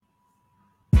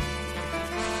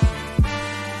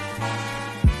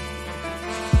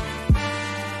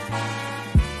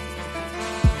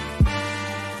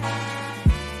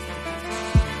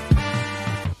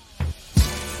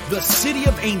the City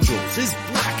of Angels is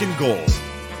black and gold.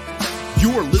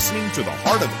 You are listening to the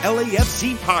Heart of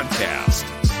LAFC podcast.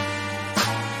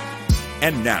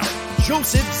 And now,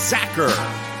 Joseph Zacher.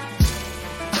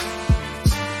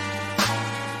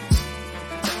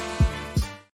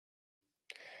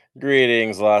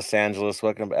 Greetings, Los Angeles.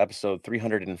 Welcome to episode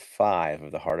 305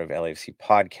 of the Heart of LAFC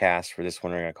podcast. For this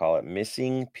one, we're going to call it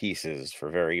Missing Pieces for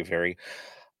very, very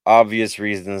obvious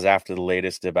reasons after the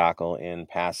latest debacle in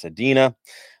Pasadena.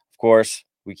 Of course,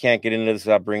 we can't get into this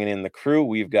without bringing in the crew.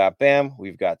 We've got Bam,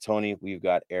 we've got Tony, we've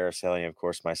got Araceli, and of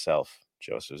course, myself,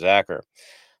 Joseph Zacher.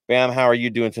 Bam, how are you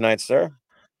doing tonight, sir?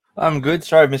 I'm good.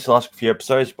 Sorry I missed the last few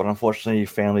episodes, but unfortunately,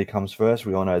 family comes first.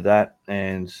 We all know that.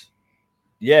 And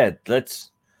yeah, let's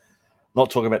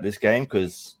not talk about this game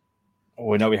because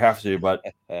we know we have to, but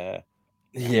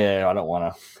yeah, I don't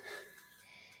want to.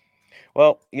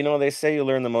 Well, you know, they say you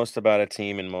learn the most about a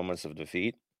team in moments of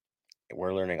defeat.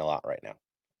 We're learning a lot right now,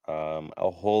 a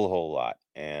whole lot,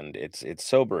 and it's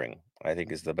sobering. I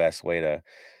think is the best way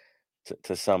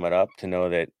to sum it up. To know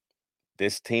that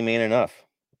this team ain't enough.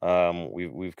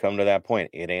 We've come to that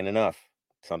point. It ain't enough.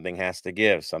 Something has to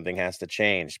give. Something has to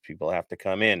change. People have to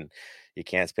come in. You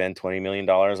can't spend $20 million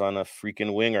on a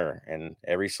freaking winger, and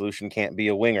every solution can't be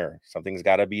a winger. Something's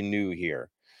got to be new here.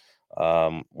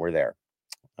 We're there.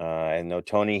 I know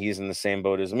Tony, he's in the same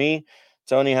boat as me.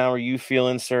 Tony, how are you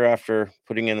feeling, sir, after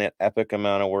putting in that epic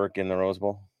amount of work in the Rose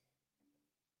Bowl?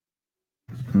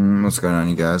 What's going on,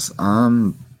 you guys?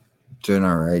 I'm doing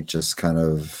all right. Just kind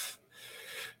of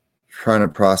trying to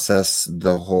process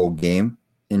the whole game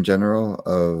in general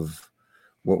of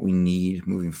what we need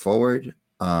moving forward,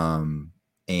 and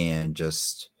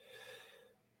just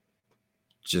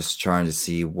trying to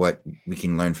see what we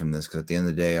can learn from this. Because at the end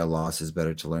of the day, a loss is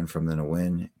better to learn from than a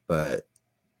win. But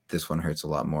this one hurts a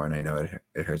lot more, and I know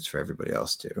it hurts for everybody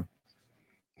else too.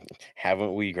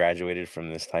 Haven't we graduated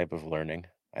from this type of learning?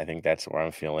 I think that's where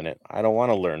I'm feeling it. I don't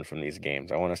want to learn from these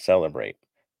games. I want to celebrate.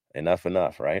 Enough,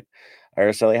 right?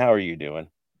 Araceli, how are you doing?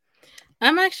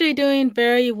 I'm actually doing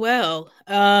very well.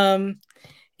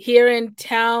 Here in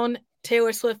town,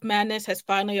 Taylor Swift Madness has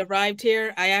finally arrived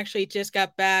here. I actually just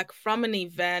got back from an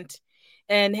event,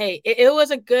 and hey, it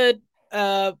was a good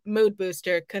mood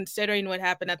booster considering what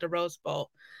happened at the Rose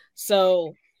Bowl.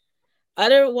 So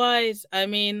otherwise, I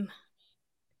mean,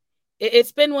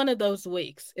 it's been one of those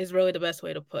weeks is really the best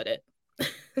way to put it.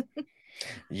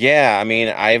 Yeah, I mean,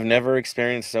 I've never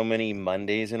experienced so many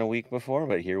Mondays in a week before,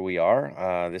 but here we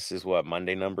are. This is what,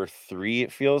 Monday number 3,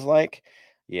 it feels like.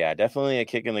 Yeah, definitely a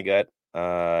kick in the gut.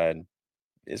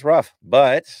 It's rough,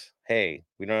 but hey,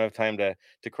 we don't have time to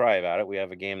cry about it. We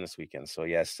have a game this weekend. So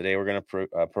yes, today we're going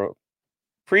to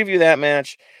preview that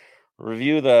match,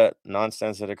 review the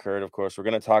nonsense that occurred. Of course, we're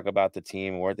going to talk about the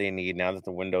team, what they need now that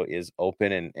the window is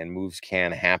open and moves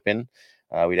can happen.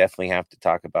 We definitely have to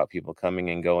talk about people coming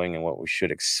and going and what we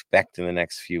should expect in the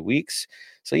next few weeks.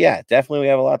 So yeah, definitely we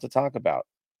have a lot to talk about.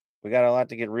 We got a lot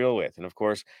to get real with. And of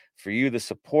course, for you, the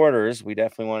supporters, we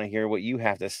definitely want to hear what you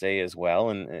have to say as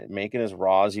well, and make it as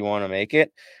raw as you want to make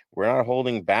it. We're not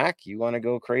holding back. You want to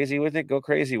go crazy with it? Go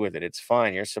crazy with it. It's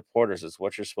fine. You're supporters. It's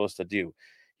what you're supposed to do.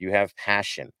 You have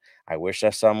passion. I wish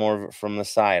I saw more from the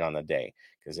side on the day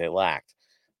because it lacked.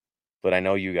 But I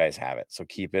know you guys have it. So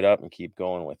keep it up and keep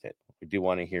going with it. We do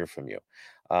want to hear from you.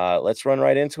 Let's run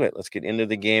right into it. Let's get into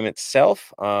the game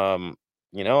itself.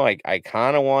 You know, I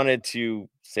kind of wanted to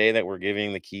say that we're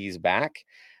giving the keys back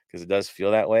because it does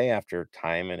feel that way after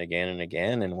time and again and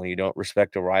again. And when you don't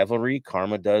respect a rivalry,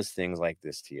 karma does things like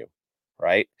this to you,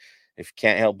 right? If you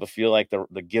can't help but feel like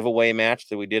the giveaway match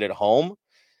that we did at home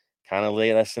kind of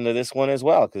led us into this one as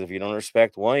well. Because if you don't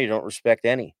respect one, you don't respect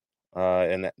any.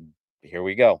 And that, here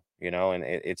we go, you know, and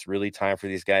it's really time for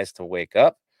these guys to wake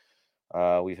up.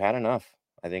 We've had enough.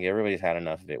 I think everybody's had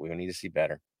enough of it. We need to see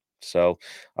better. So,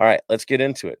 all right, let's get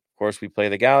into it. Of course, we play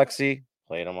the Galaxy.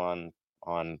 Played them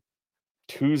on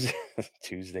Tuesday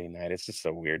Tuesday night. It's just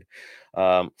so weird.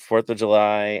 4th of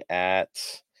July at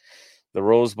the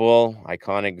Rose Bowl,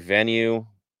 iconic venue.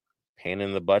 Pain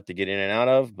in the butt to get in and out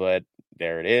of, but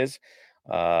there it is.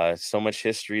 So much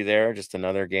history there. Just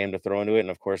another game to throw into it. And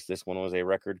of course, this one was a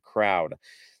record crowd.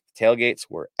 Tailgates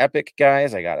were epic,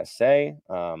 guys. I gotta say,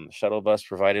 shuttle bus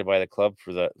provided by the club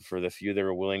for the few that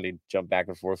were willing to jump back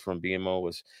and forth from BMO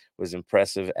was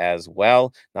impressive as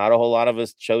well. Not a whole lot of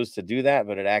us chose to do that,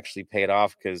 but it actually paid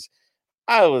off because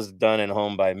I was done and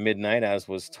home by midnight, as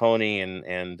was Tony,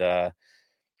 and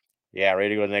yeah,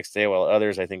 ready to go the next day. While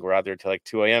others, I think, were out there till like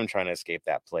 2 a.m. trying to escape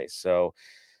that place. So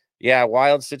yeah,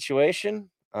 wild situation.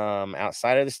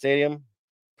 Outside of the stadium,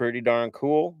 pretty darn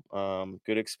cool.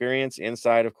 Good experience.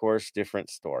 Inside, of course, different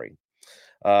story.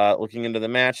 Looking into the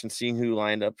match and seeing who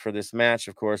lined up for this match,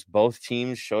 of course, both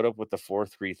teams showed up with the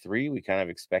 4-3-3. We kind of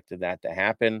expected that to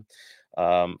happen.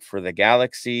 For the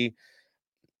Galaxy,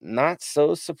 not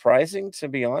so surprising, to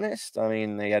be honest. I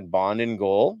mean, they had Bond in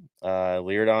goal.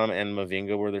 Leardom and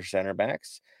Mavinga were their center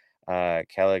backs.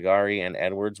 Caligari and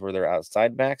Edwards were their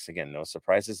outside backs. Again, no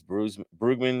surprises.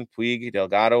 Brugman, Puig,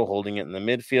 Delgado holding it in the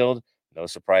midfield. No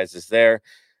surprises there.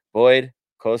 Boyd,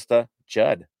 Costa,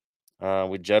 Judd.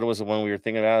 With Judd was the one we were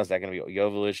thinking about. Is that going to be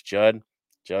Joveljic, Judd?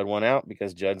 Judd won out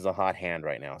because Judd's the hot hand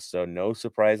right now. So no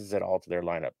surprises at all to their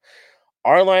lineup.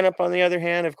 Our lineup, on the other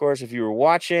hand, of course, if you were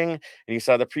watching and you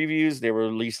saw the previews, they were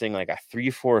releasing like a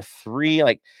 3-4-3.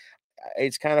 Like,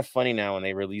 it's kind of funny now when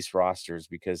they release rosters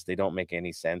because they don't make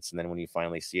any sense. And then when you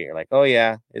finally see it, you're like, oh,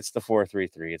 yeah, it's the 4-3-3.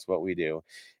 It's what we do.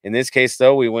 In this case,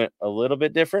 though, we went a little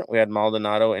bit different. We had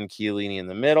Maldonado and Chiellini in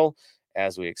the middle,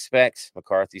 as we expect.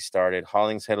 McCarthy started.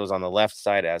 Hollingshead was on the left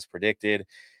side, as predicted.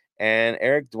 And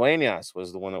Eric Dueñas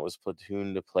was the one that was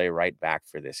platooned to play right back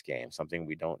for this game, something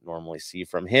we don't normally see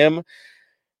from him.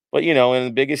 But, in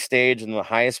the biggest stage and the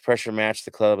highest pressure match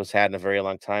the club has had in a very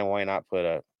long time, why not put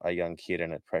a young kid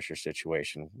in a pressure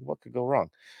situation? What could go wrong?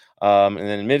 And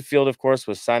then in midfield, of course,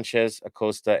 was Sanchez,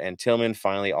 Acosta, and Tillman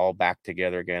finally all back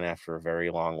together again after a very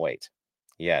long wait.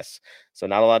 Yes. So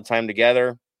not a lot of time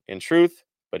together, in truth,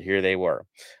 but here they were.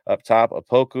 Up top,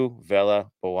 Opoku,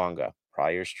 Vela, Bouanga.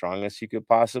 Probably your strongest you could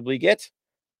possibly get.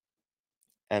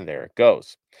 And there it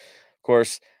goes. Of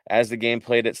course, as the game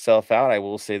played itself out, I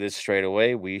will say this straight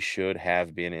away. We should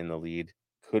have been in the lead.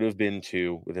 Could have been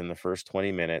 2 within the first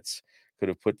 20 minutes. Could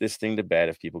have put this thing to bed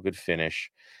if people could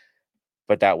finish.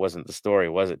 But that wasn't the story,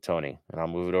 was it, Tony? And I'll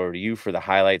move it over to you for the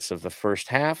highlights of the first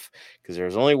half, because there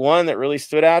was only one that really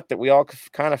stood out that we all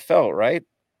kind of felt, right?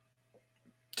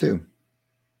 2.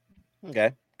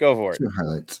 Okay, go for it. 2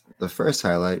 highlights. The first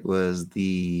highlight was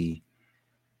the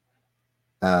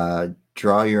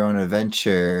draw your own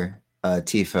adventure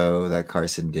tifo that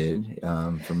Carson did.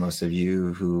 For most of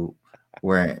you who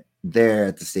weren't there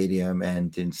at the stadium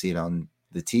and didn't see it on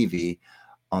the TV,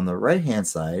 on the right-hand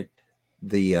side,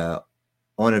 the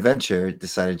own adventure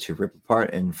decided to rip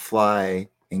apart and fly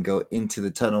and go into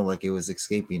the tunnel like it was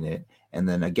escaping it. And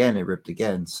then again, it ripped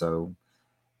again. So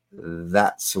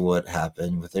that's what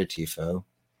happened with their tifo.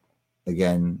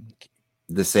 Again,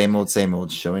 the same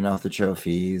old, showing off the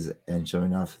trophies and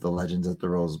showing off the legends at the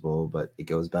Rose Bowl, but it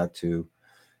goes back to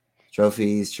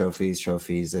trophies,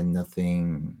 and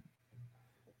nothing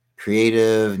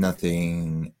creative,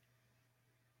 nothing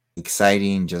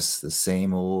exciting, just the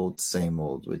same old,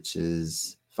 which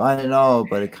is fine and all,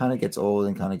 but it kind of gets old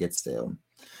and kind of gets stale.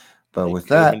 But with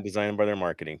that, been designed by their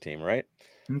marketing team, right?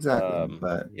 Exactly.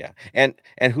 But yeah, and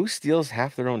who steals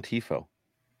half their own tifo?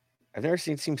 I've never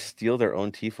seen teams steal their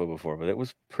own tifo before, but it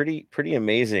was pretty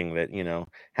amazing that,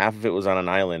 half of it was on an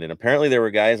island. And apparently there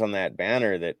were guys on that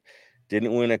banner that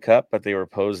didn't win a cup, but they were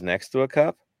posed next to a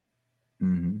cup.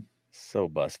 Mm-hmm. So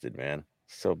busted, man.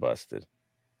 So busted.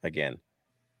 Again,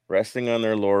 resting on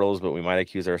their laurels, but we might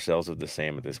accuse ourselves of the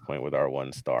same at this point with our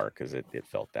 1 star because it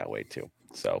felt that way too.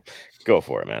 So go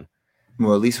for it, man.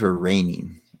 Well, at least we're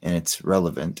reigning and it's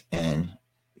relevant. And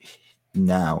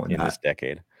now in this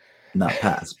decade. Not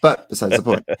past, but besides the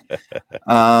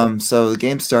point. So the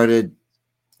game started.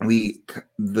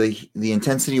 The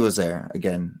intensity was there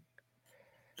again,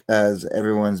 as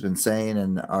everyone's been saying,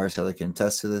 and Arcella can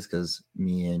attest to this because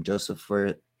me and Joseph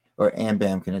were, and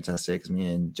Bam can attest to it because me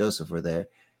and Joseph were there.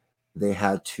 They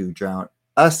had to drown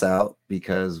us out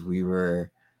because we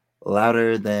were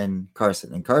louder than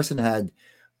Carson, and Carson had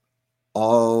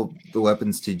all the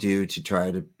weapons to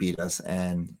try to beat us,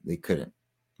 and they couldn't.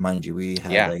 Mind you, we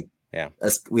had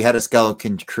we had a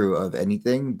skeleton crew of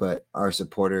anything, but our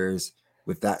supporters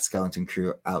with that skeleton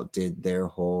crew outdid their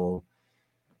whole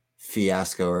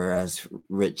fiasco, or as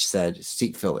Rich said,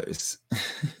 seat fillers.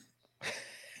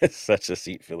 It's such a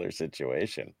seat filler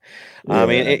situation. Yeah. I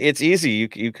mean, it's easy.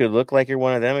 You could look like you're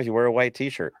one of them if you wear a white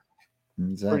t-shirt.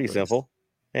 Exactly. Pretty simple.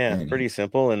 Yeah, pretty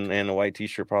simple. And a white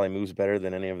t-shirt probably moves better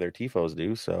than any of their tifos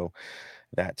do. So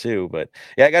that too. But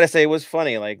yeah, I gotta say it was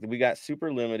funny. Like, we got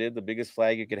super limited. The biggest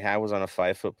flag you could have was on a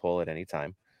 5-foot pole at any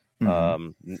time.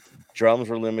 Mm-hmm. Drums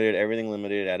were limited, everything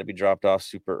limited, had to be dropped off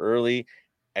super early.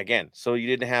 Again, so you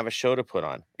didn't have a show to put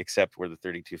on, except we're the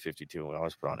 3252. We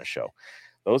always put on a show.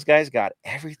 Those guys got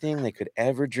everything they could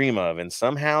ever dream of, and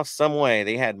somehow, some way,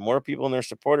 they had more people in their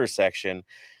supporter section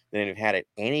than they've had at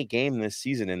any game this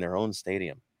season in their own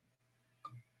stadium.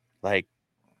 Like,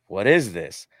 what is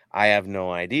this? I have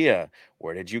no idea.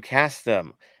 Where did you cast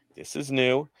them? This is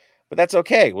new, but that's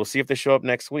okay. We'll see if they show up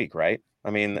next week, right? I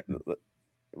mean,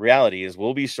 reality is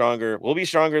we'll be stronger. We'll be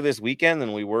stronger this weekend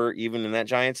than we were even in that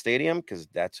Giant stadium because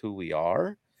that's who we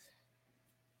are.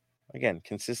 Again,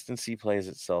 consistency plays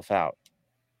itself out.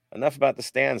 Enough about the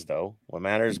stands, though. What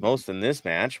matters most in this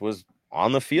match was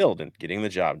on the field and getting the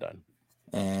job done.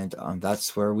 And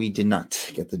that's where we did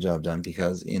not get the job done,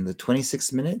 because in the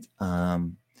 26th minute,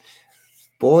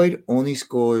 Boyd only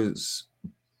scores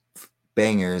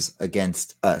bangers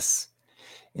against us.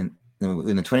 In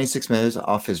the 26th minutes,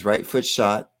 off his right foot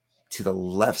shot to the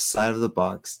left side of the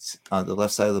box, to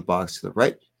the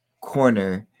right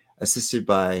corner, assisted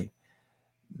by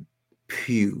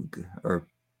Pubes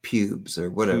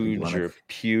or whatever you want to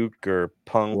Puke or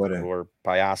Punk whatever. Or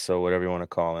Payaso, whatever you want to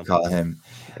call him.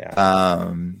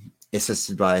 Yeah.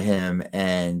 Assisted by him,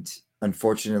 and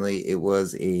unfortunately, it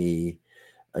was I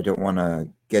don't want to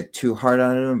get too hard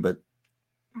on him, but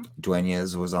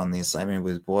Dueñas was on the assignment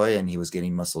with Boy, and he was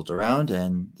getting muscled around,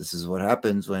 and this is what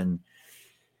happens when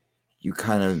you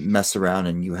kind of mess around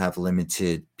and you have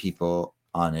limited people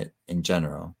on it in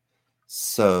general.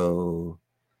 So,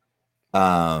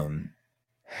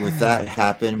 with that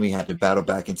happen, we had to battle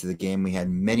back into the game. We had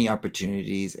many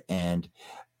opportunities, and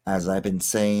as I've been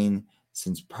saying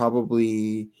since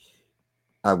probably,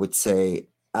 I would say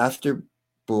after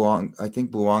I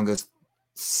think Buanga's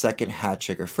second hat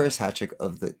trick or first hat trick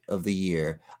of the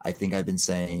year, I think I've been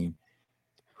saying,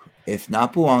 if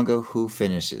not Buanga, who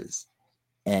finishes?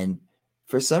 And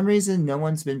for some reason, no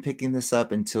one's been picking this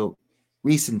up until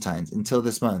recent times, until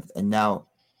this month, and now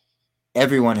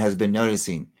everyone has been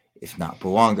noticing. If not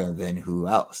Buanga, then who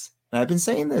else? And I've been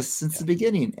saying this since the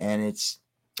beginning, and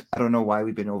I don't know why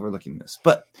we've been overlooking this.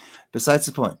 But besides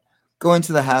the point, going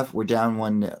to the half, we're down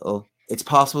 1-0. It's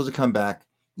possible to come back.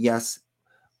 Yes,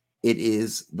 it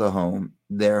is their home,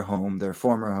 their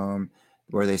former home,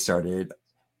 where they started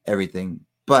everything.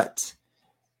 But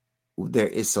there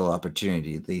is still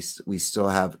opportunity. We still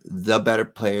have the better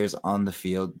players on the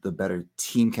field, the better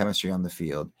team chemistry on the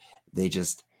field. They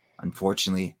just,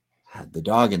 unfortunately, had the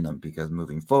dog in them, because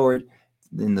moving forward,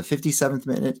 in the 57th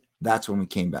minute, that's when we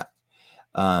came back.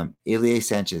 Elie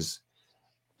Sanchez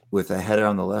with a header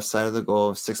on the left side of the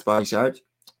goal, 6 box yards,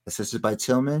 assisted by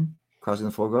Tillman, crossing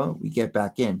the full goal. We get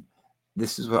back in.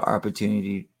 This is our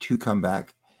opportunity to come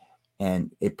back,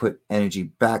 and it put energy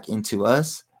back into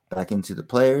us, back into the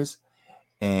players.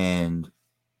 And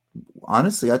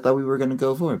honestly, I thought we were going to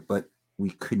go for it, but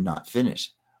we could not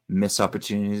finish. Missed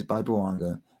opportunities by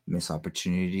Buanga, missed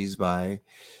opportunities by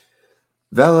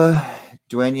Vela,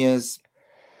 Dueñas,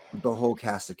 the whole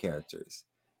cast of characters.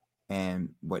 And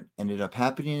what ended up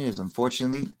happening is,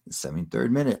 unfortunately, the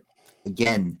 73rd minute.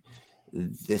 Again,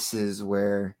 this is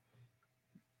where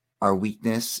our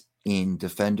weakness in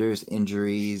defenders,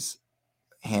 injuries,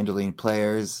 handling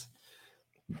players,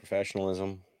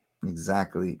 professionalism.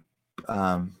 Exactly.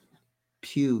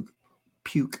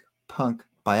 Puke, Punk,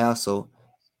 Payaso,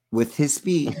 with his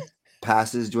speed,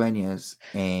 passes Dueñas,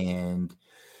 and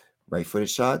right-footed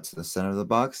shot to the center of the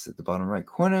box at the bottom right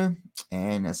corner,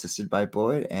 and assisted by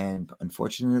Boyd. And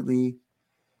unfortunately,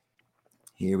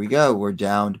 here we go. We're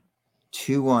down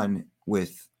 2-1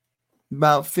 with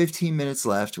about 15 minutes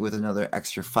left, with another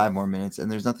extra 5 more minutes,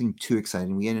 and there's nothing too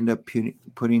exciting. We ended up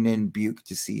putting in Buke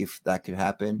to see if that could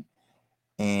happen,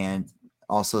 and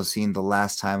also seeing the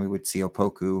last time we would see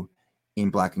Opoku in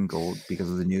black and gold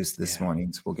because of the news this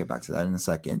morning. So we'll get back to that in a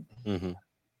second. Mm-hmm.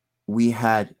 We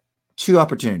had 2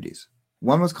 opportunities.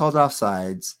 One was called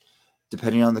offsides.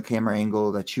 Depending on the camera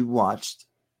angle that you watched,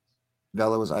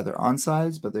 Vela was either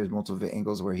onsides, but there's multiple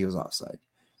angles where he was offside.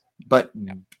 But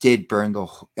did burn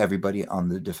everybody on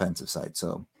the defensive side.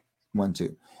 So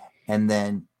 1-2. And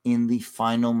then in the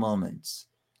final moments,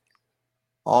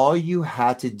 all you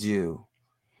had to do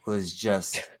was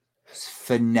just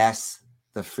finesse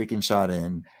the freaking shot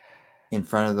in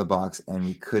front of the box, and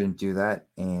we couldn't do that.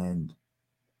 And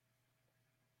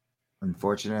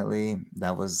unfortunately,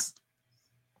 that was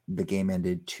the game.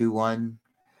 Ended 2-1.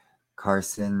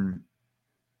 Carson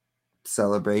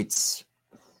celebrates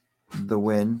the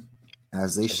win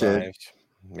as they should.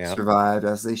 Survived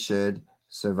as they should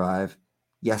survive.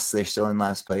 Yes, they're still in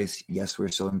last place. Yes, we're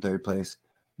still in 3rd place.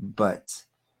 But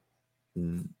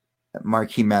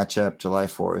marquee matchup, July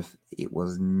 4th, it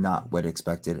was not what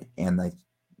expected. And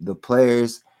the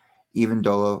players, even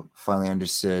Dolo, finally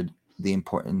understood the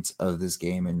importance of this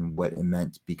game and what it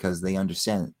meant, because they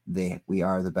understand we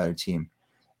are the better team.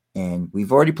 And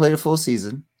we've already played a full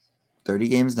season, 30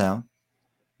 games now,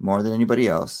 more than anybody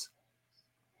else.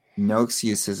 No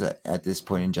excuses at this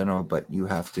point in general, but you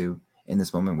have to, in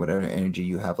this moment, whatever energy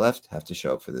you have left, have to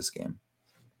show up for this game.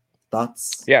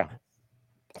 Thoughts? Yeah.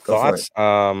 Go Thoughts?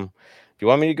 you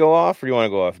want me to go off or do you want to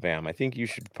go off, Bam? I think you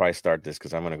should probably start this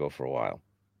because I'm going to go for a while.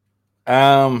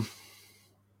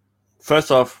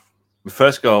 First off, the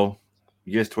first goal,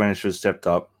 yes, Dwayne should have stepped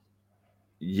up.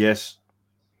 Yes,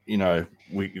 we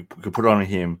could put it on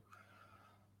him.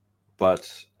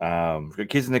 But we've got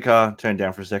kids in the car, turn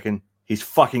down for a second. He's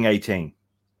fucking 18.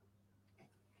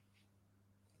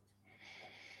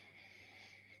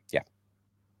 Yeah.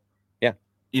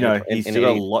 He's still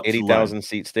got a lot to learn. 80,000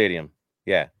 seat stadium.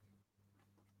 Yeah.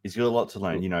 He's got a lot to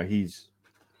learn. He's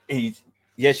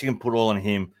yes, you can put all on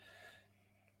him.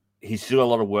 He's still got a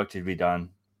lot of work to be done.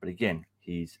 But again,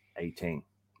 he's 18.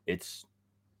 It's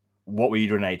what were you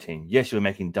doing at 18? Yes, you were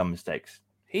making dumb mistakes.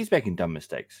 He's making dumb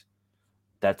mistakes.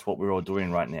 That's what we're all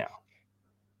doing right now.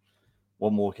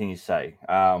 What more can you say?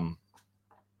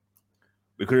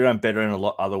 We could have done better in a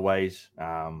lot other ways.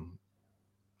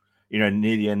 Near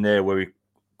the end there where we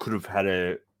could have had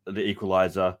the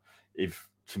equalizer if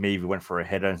we went for a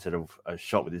header instead of a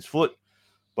shot with his foot.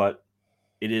 But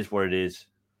it is what it is.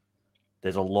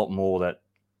 There's a lot more that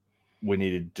we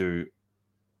need to do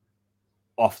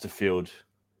off the field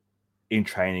in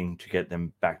training to get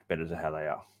them back better to how they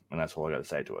are. And that's all I got to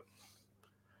say to it.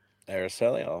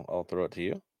 Araceli, I'll throw it to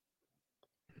you.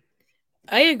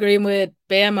 I agree with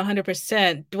Bam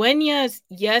 100%. Duenas,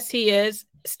 yes, he is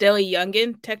still a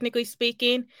youngin, technically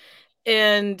speaking.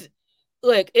 And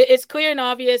look, it's clear and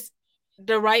obvious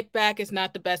the right back is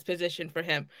not the best position for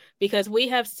him because we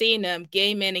have seen him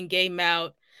game in and game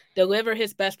out deliver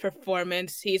his best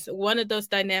performance. He's one of those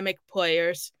dynamic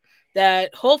players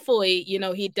that hopefully,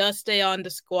 he does stay on the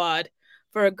squad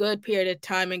for a good period of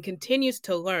time and continues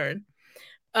to learn.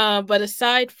 But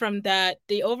aside from that,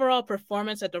 the overall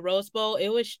performance at the Rose Bowl, it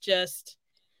was just,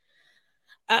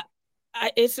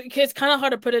 it's kind of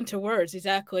hard to put into words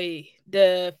exactly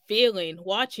the feeling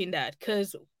watching that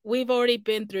because we've already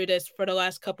been through this for the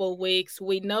last couple of weeks.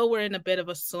 We know we're in a bit of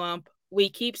a slump. We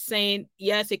keep saying,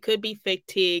 yes, it could be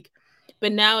fatigue,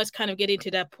 but now it's kind of getting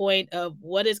to that point of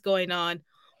what is going on.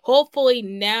 Hopefully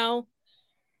now,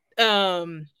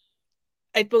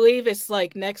 I believe it's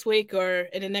like next week or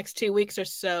in the next 2 weeks or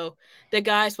so, the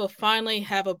guys will finally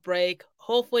have a break.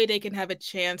 Hopefully they can have a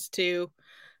chance to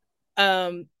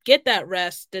get that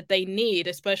rest that they need,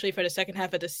 especially for the second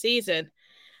half of the season.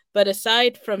 But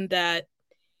aside from that,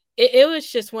 it was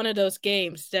just one of those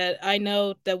games that I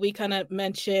know that we kind of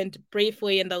mentioned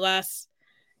briefly in the last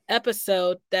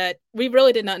episode that we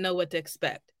really did not know what to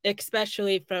expect,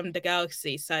 especially from the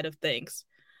Galaxy side of things.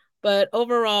 But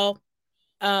overall,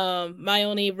 my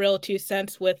only real 2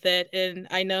 cents with it, and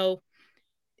I know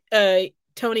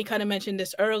Tony kind of mentioned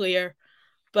this earlier,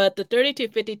 but the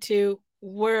 32-52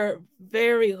 were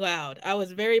very loud. I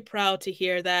was very proud to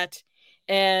hear that.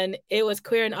 And it was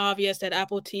clear and obvious that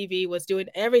Apple TV was doing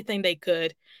everything they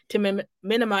could to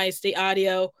minimize the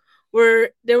audio,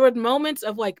 where there were moments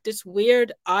of like this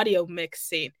weird audio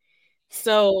mixing.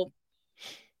 So,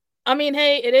 I mean,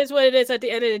 hey, it is what it is at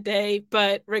the end of the day,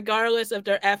 but regardless of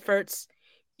their efforts,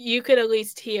 you could at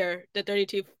least hear the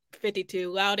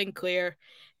 32-52 loud and clear.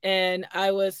 And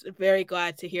I was very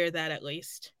glad to hear that at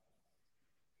least.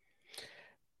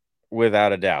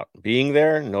 Without a doubt, being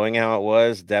there, knowing how it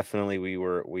was, definitely we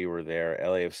were there.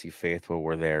 LAFC faithful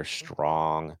were there,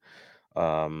 strong.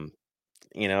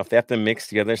 If they have to mix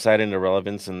the other side into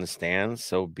relevance in the stands,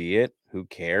 so be it. Who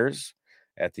cares?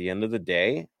 At the end of the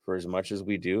day, for as much as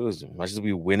we do, as much as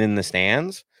we win in the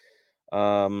stands,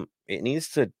 it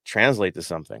needs to translate to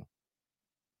something,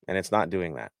 and it's not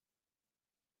doing that.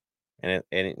 And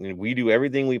we do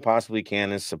everything we possibly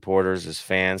can as supporters, as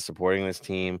fans, supporting this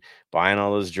team, buying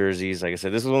all those jerseys. Like I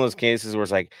said, this is one of those cases where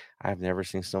it's like, I've never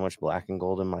seen so much black and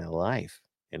gold in my life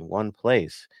in one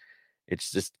place.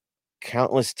 It's just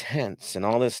countless tents and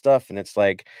all this stuff. And it's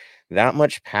like that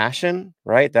much passion,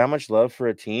 right? That much love for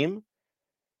a team.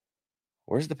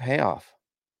 Where's the payoff?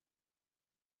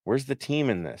 Where's the team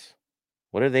in this?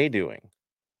 What are they doing?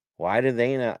 Why do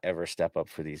they not ever step up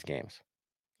for these games?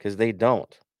 Because they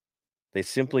don't. They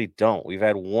simply don't. We've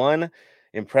had one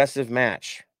impressive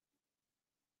match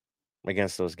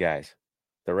against those guys.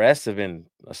 The rest have been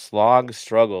a slog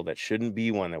struggle that shouldn't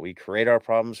be one, that we create our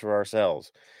problems for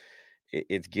ourselves.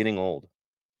 It's getting old.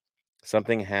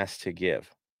 Something has to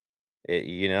give.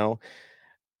 With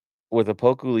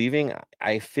Opoku leaving,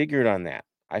 I figured on that.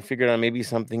 I figured on maybe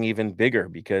something even bigger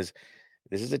because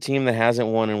this is a team that hasn't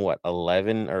won in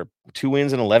 11 or 2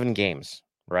 wins in 11 games,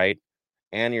 right?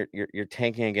 And you're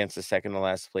tanking against the second to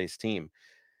last place team.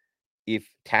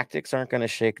 If tactics aren't going to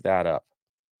shake that up,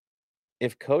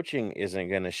 if coaching isn't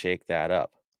going to shake that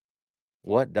up,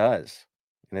 what does?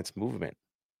 And it's movement.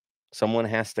 Someone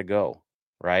has to go,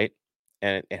 right?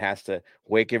 And it has to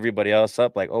wake everybody else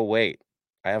up like, oh, wait,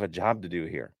 I have a job to do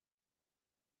here.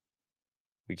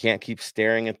 We can't keep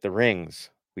staring at the rings.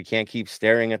 We can't keep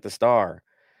staring at the star.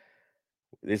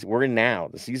 We're in now.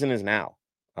 The season is now.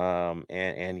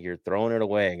 And you're throwing it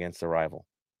away against a rival.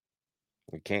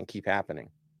 It can't keep happening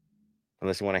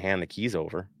unless you want to hand the keys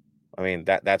over. I mean,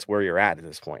 that's where you're at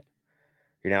this point.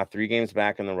 You're now 3 games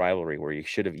back in the rivalry where you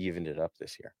should have evened it up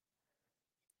this year.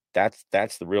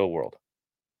 That's the real world.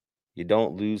 You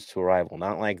don't lose to a rival,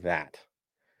 not like that.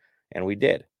 And we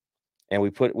did. And we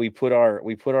put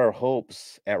our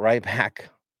hopes at right back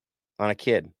on a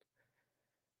kid.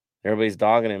 Everybody's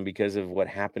dogging him because of what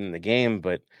happened in the game,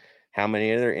 but how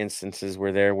many other instances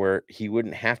were there where he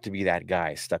wouldn't have to be that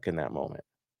guy stuck in that moment,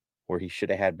 where he should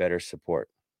have had better support?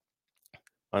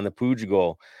 On the Puig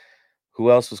goal, who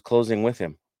else was closing with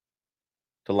him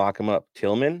to lock him up?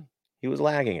 Tillman, he was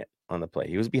lagging it on the play.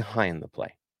 He was behind the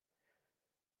play.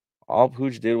 All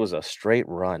Puig did was a straight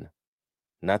run.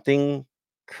 Nothing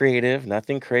creative,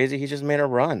 nothing crazy. He just made a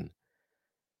run.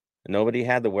 And nobody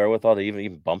had the wherewithal to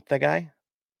even bump the guy.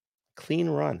 Clean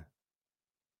run.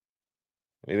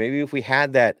 I mean, maybe if we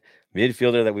had that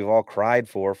midfielder that we've all cried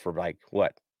for like,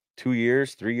 what, 2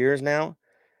 years, 3 years now,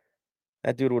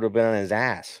 that dude would have been on his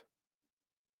ass.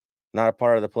 Not a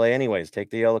part of the play anyways. Take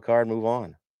the yellow card, move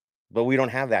on. But we don't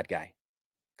have that guy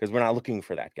because we're not looking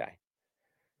for that guy.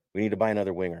 We need to buy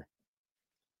another winger.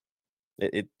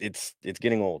 It's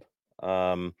getting old.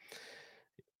 Throwing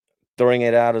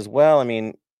it out as well. I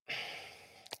mean,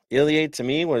 Ilie to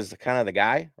me was kind of the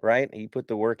guy, right? He put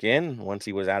the work in. Once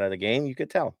he was out of the game, you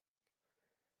could tell.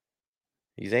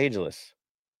 He's ageless.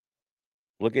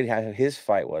 Look at how his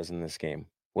fight was in this game.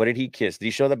 What did he kiss? Did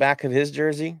he show the back of his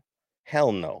jersey?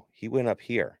 Hell no. He went up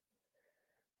here.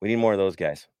 We need more of those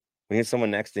guys. We need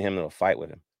someone next to him that'll fight with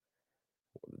him.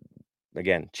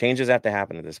 Again, changes have to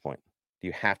happen at this point.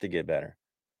 You have to get better.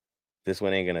 This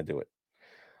one ain't going to do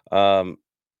it.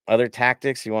 Other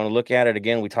tactics, you want to look at it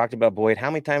again. We talked about Boyd.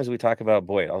 How many times did we talk about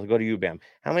Boyd? I'll go to you, Bam.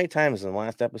 How many times in the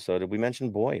last episode did we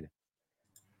mention Boyd?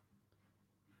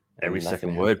 Every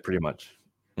second word, pretty much.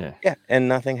 Yeah. Yeah, and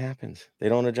nothing happens. They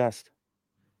don't adjust.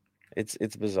 It's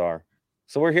bizarre.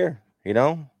 So we're here,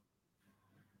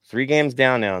 3 games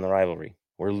down now in the rivalry.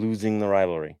 We're losing the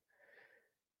rivalry.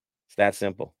 It's that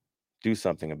simple. Do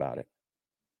something about it.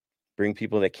 Bring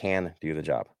people that can do the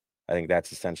job. I think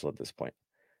that's essential at this point.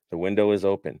 The window is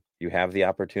open. You have the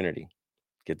opportunity.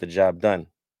 Get the job done.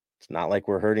 It's not like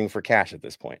we're hurting for cash at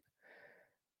this point.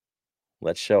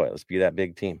 Let's show it. Let's be that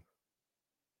big team.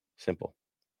 Simple.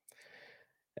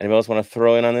 Anyone else want to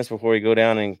throw in on this before we go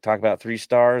down and talk about 3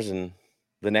 stars and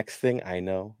the next thing? I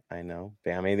know.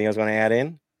 Bam, anything else want to add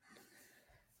in?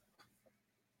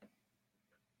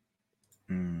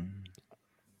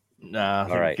 Nah, I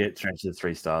think right. Get straight to the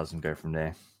 3 stars and go from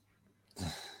there.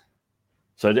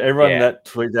 So to everyone that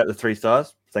tweeted out the 3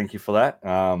 stars, thank you for that.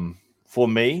 For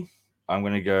me, I'm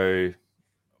going to go,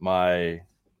 my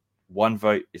 1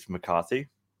 vote is McCarthy.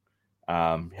 He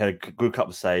had a good couple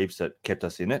of saves that kept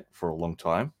us in it for a long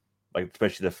time. Like,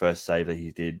 especially the first save that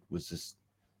he did was just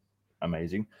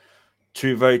amazing.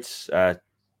 2 votes,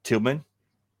 Tillman.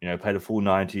 Played a full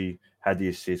 90, had the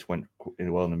assist, went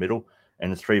well in the middle.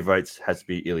 And the 3 votes has to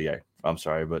be Ilie. I'm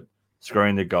sorry, but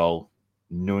scoring the goal,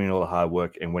 doing all the hard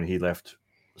work, and when he left,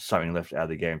 something left out of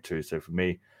the game too. So for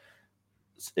me,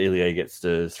 Ilie gets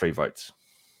the 3 votes.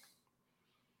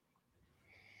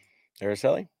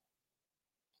 Araceli?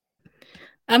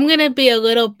 I'm going to be a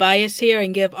little biased here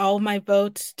and give all my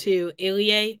votes to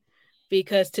Ilie,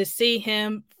 because to see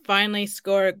him finally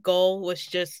score a goal was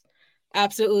just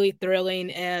absolutely thrilling.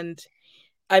 And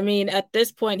I mean, at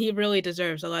this point, he really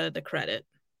deserves a lot of the credit.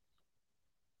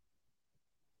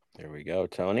 There we go.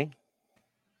 Tony?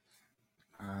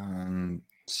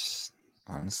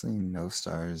 Honestly, no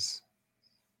stars.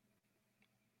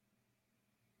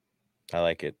 I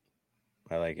like it.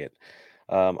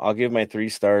 I'll give my 3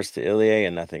 stars to Ilie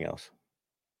and nothing else.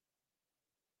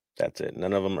 That's it.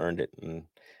 None of them earned it. And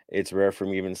it's rare for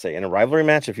me even to say, in a rivalry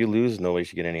match, if you lose, nobody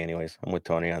should get any anyways. I'm with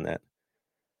Tony on that.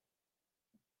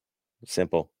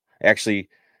 Simple. Actually,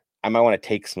 I might want to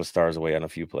take some stars away on a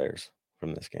few players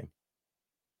from this game.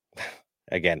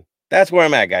 Again, that's where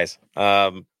I'm at, guys.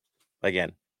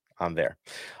 Again, I'm there.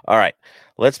 All right.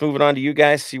 Let's move it on to you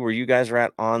guys. See where you guys are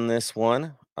at on this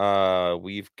one.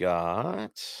 We've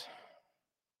got,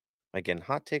 again,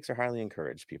 hot takes are highly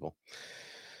encouraged, people.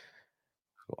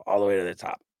 Go all the way to the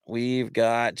top. We've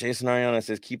got Jason Ariana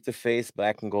says, keep the faith,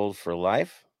 black and gold for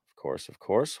life. Of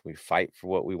course. We fight for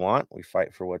what we want. We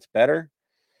fight for what's better.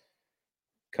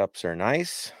 Cups are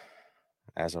nice,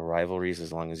 as are rivalries,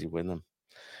 as long as you win them.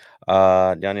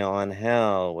 Daniel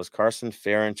Angel, was Carson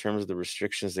fair in terms of the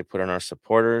restrictions they put on our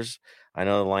supporters? I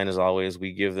know the line is always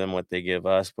we give them what they give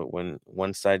us, but when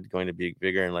one side going to be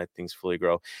bigger and let things fully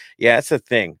grow. Yeah, that's the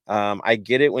thing. I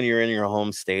get it when you're in your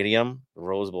home stadium. The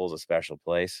Rose Bowl is a special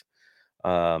place.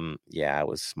 Yeah, it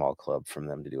was small club from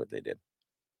them to do what they did.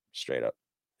 Straight up.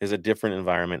 It's a different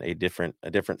environment, a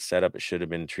different setup. It should have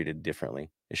been treated differently.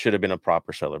 It should have been a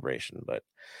proper celebration, but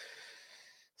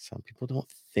some people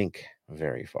don't think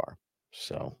very far.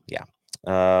 So yeah.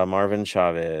 Marvin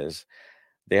Chavez.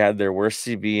 They had their worst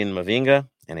CB in Mavinga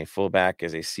and a fullback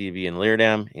as a CB in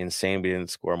Leardam. Insane, we didn't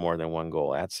score more than one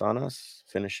goal. That's on us.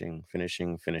 Finishing.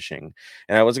 And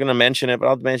I was going to mention it, but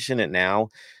I'll mention it now.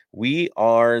 We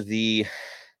are the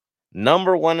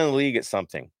number one in the league at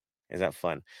something. Is that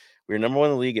fun? We're number one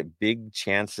in the league at big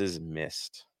chances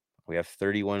missed. We have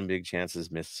 31 big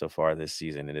chances missed so far this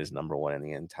season. It is number one in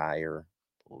the entire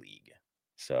league.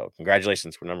 So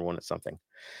congratulations. We're number one at something.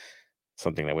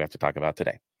 Something that we have to talk about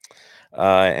today.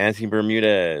 Anthony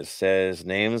Bermudez says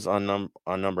names on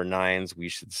number 9s we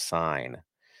should sign.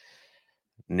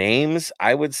 Names,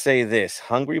 I would say this: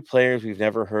 hungry players we've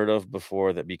never heard of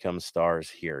before that become stars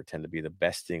here tend to be the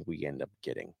best thing we end up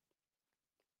getting.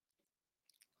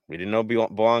 We didn't know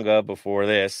Boanga before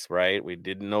this, right? We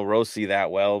didn't know Rossi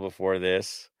that well before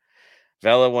this.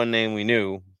 Vela, one name we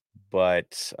knew,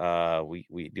 but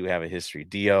we do have a history.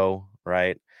 Dio,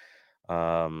 right?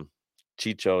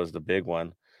 Chicho is the big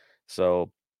one.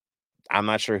 So I'm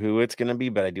not sure who it's going to be,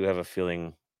 but I do have a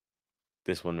feeling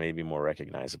this one may be more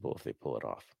recognizable if they pull it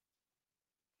off.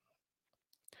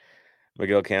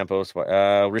 Miguel Campos,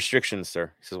 restrictions,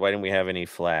 sir. He says, why didn't we have any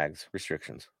flags?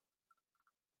 Restrictions.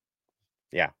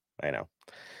 Yeah, I know.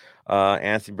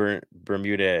 Anthony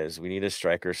Bermudez, we need a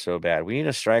striker so bad. We need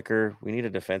a striker. We need a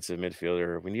defensive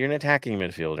midfielder. We need an attacking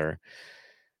midfielder.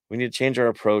 We need to change our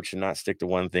approach and not stick to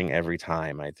one thing every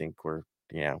time. I think we're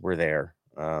there.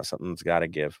 Something's got to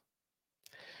give.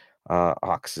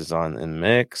 Ox is in the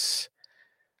mix.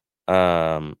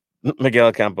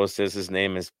 Miguel Campos says his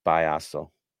name is Bayaso.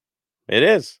 It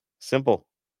is simple.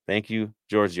 Thank you,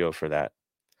 Giorgio, for that.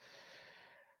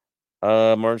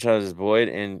 Martin is Boyd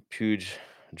and Puig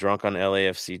drunk on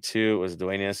LAFC 2. It was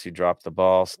Duenas who dropped the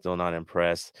ball. Still not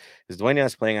impressed. Is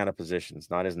Duenas playing out of positions,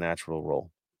 not his natural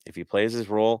role? If he plays his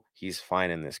role, he's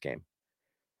fine in this game.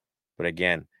 But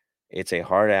again, it's a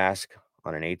hard ask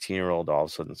on an 18-year-old all of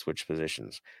a sudden switch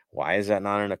positions. Why is that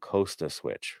not an Acosta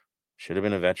switch? Should have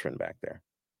been a veteran back there.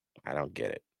 I don't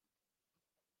get it.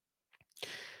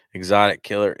 Exotic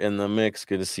Killer in the mix.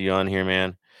 Good to see you on here,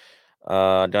 man.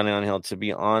 Donnie on Hill, to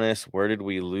be honest, where did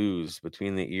we lose?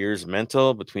 Between the ears,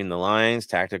 mental, between the lines,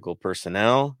 tactical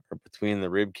personnel, or between the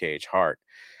rib cage, heart?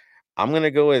 I'm going to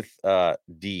go with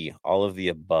D, all of the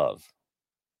above.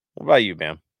 What about you,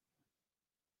 Bam?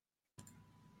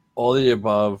 All the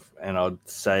above, and I'd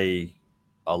say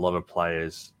a lot of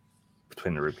players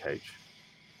between the rib cage.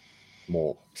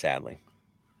 More. Sadly.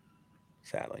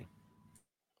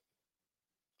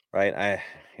 Right?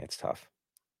 It's tough.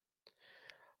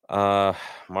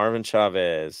 Marvin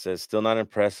Chavez says, still not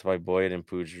impressed by Boyd and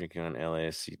Puig drinking on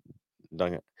LASC.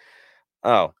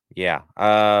 Oh, yeah.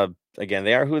 Again,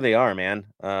 they are who they are, man.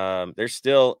 They're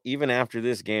still, even after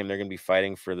this game, they're going to be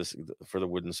fighting for the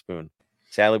wooden spoon.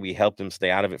 Sadly, we helped them stay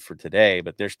out of it for today,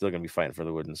 but they're still going to be fighting for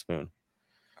the wooden spoon.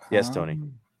 Yes, Tony.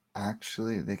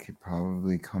 Actually, they could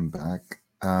probably come back.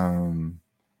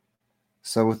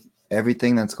 So with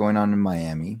everything that's going on in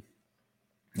Miami,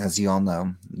 as you all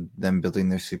know, them building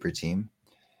their super team,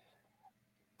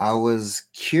 I was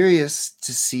curious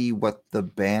to see what the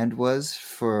band was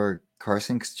for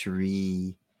Carson to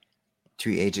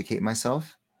re-educate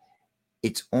myself.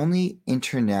 It's only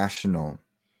international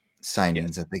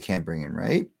signings that they can't bring in,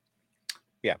 right?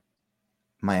 Yeah.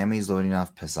 Miami's loading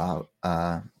off Pizarro.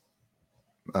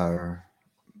 Pizarro.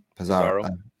 Pizarro.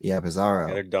 Yeah,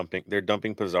 they're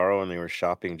dumping Pizarro, and they were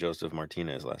shopping Joseph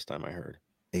Martinez last time I heard.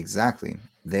 Exactly.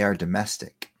 They are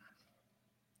domestic.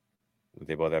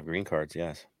 They both have green cards,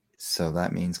 yes. So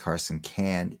that means Carson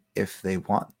can, if they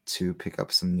want to, pick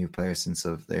up some new players, since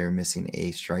they're missing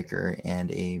a striker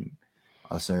and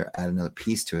also add another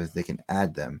piece to it, they can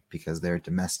add them because they're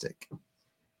domestic.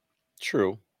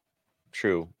 True.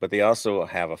 But they also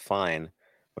have a fine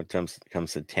when it comes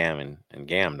to TAM and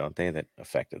GAM, don't they, that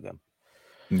affected them?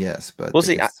 Yes, but we'll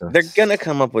see. They're going to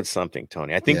come up with something,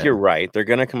 Tony. I think you're right. They're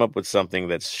going to come up with something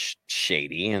that's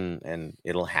shady, and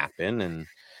it'll happen, and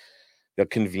they'll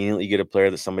conveniently get a player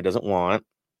that somebody doesn't want,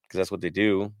 because that's what they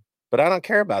do. But I don't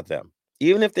care about them.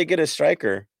 Even if they get a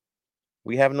striker,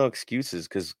 we have no excuses,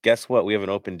 because guess what? We have an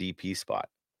open DP spot.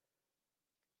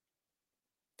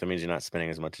 That means you're not spending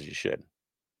as much as you should.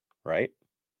 right?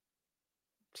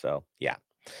 So, yeah.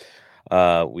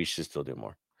 We should still do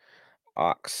more.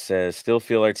 Ox says, still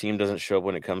feel our team doesn't show up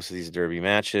when it comes to these derby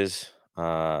matches.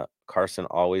 Carson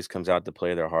always comes out to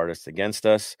play their hardest against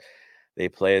us. They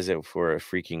play as if we're a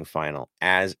freaking final,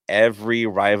 as every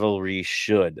rivalry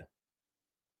should.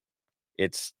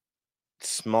 It's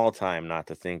small time not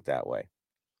to think that way.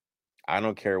 I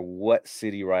don't care what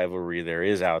city rivalry there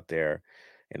is out there.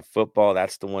 In football,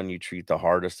 that's the one you treat the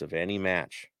hardest of any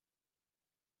match.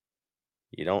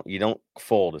 You don't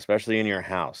fold, especially in your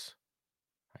house.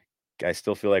 I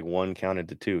still feel like one counted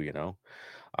to two, you know?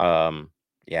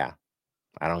 Yeah,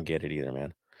 I don't get it either,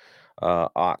 man.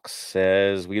 Ox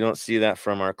says, we don't see that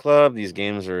from our club. These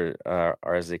games are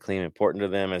as they claim, important to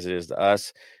them as it is to us.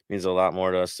 It means a lot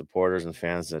more to us supporters and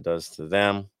fans than it does to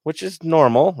them, which is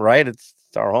normal, right? It's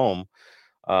our home.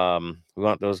 We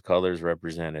want those colors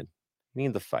represented. We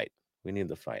need the fight. We need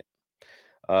the fight.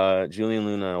 Julian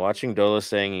Luna, watching Dolo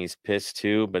saying he's pissed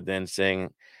too, but then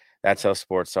saying that's how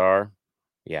sports are.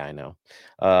 Yeah, I know.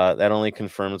 That only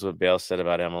confirms what Bale said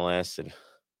about MLS. And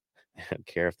I don't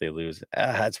care if they lose.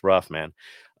 That's rough, man.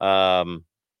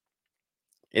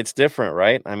 It's different,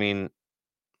 right? I mean,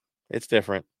 it's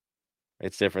different.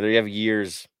 It's different. You have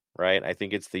years, right? I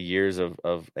think it's the years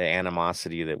of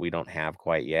animosity that we don't have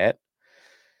quite yet.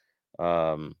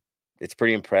 It's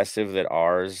pretty impressive that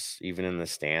ours, even in the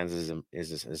stands,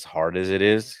 is as hard as it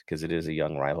is, because it is a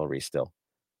young rivalry still,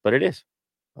 but it is.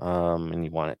 And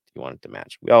you want it to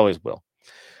match. We always will.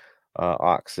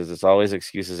 Ox says it's always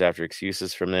excuses after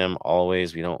excuses from them.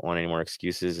 Always, we don't want any more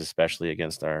excuses, especially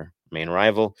against our main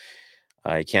rival.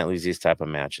 You can't lose these type of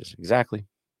matches. Exactly.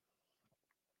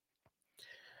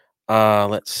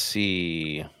 Let's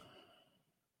see.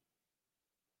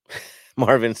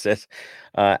 Marvin says,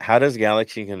 how does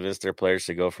Galaxy convince their players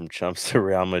to go from chumps to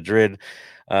Real Madrid?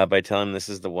 By telling them this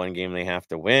is the one game they have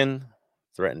to win,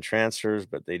 threaten transfers,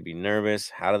 but they'd be nervous.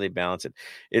 How do they balance it?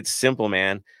 It's simple,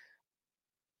 man.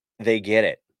 They get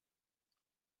it.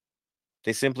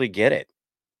 They simply get it.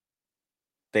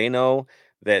 They know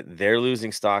that they're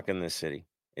losing stock in this city.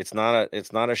 It's not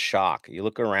a shock. You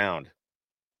look around.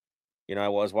 You know, I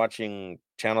was watching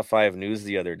Channel 5 News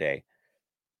the other day.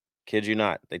 Kid you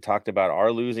not. They talked about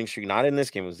our losing streak, not in this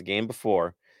game, it was the game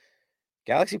before.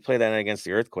 Galaxy played that night against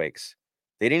the Earthquakes.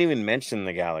 They didn't even mention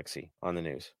the Galaxy on the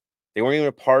news. They weren't even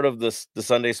a part of the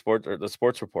Sunday Sport or the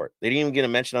sports report. They didn't even get a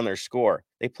mention on their score.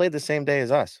 They played the same day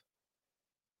as us.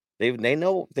 They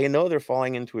know they're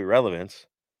falling into irrelevance,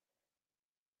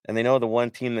 and they know the one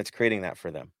team that's creating that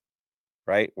for them,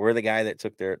 right? We're the guy that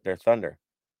took their thunder,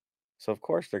 so of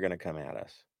course they're going to come at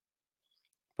us.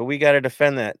 But we got to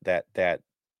defend that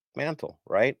mantle,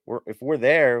 right? If we're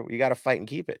there, we got to fight and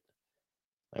keep it,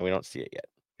 and we don't see it yet.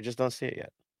 We just don't see it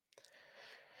yet.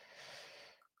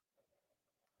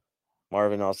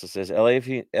 Marvin also says,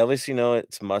 LAFC know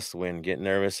it's must win. Get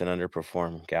nervous and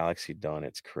underperform. Galaxy don't.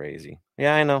 It's crazy.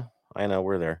 Yeah, I know.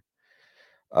 We're there.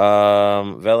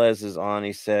 Velez is on.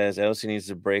 He says LAFC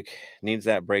needs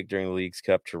that break during the League's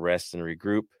Cup to rest and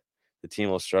regroup. The team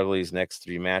will struggle these next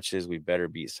 3 matches. We better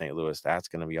beat St. Louis. That's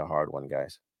going to be a hard one,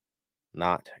 guys.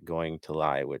 Not going to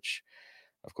lie, which,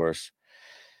 of course,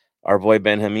 our boy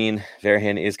Benjamin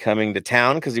Verhen is coming to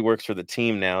town because he works for the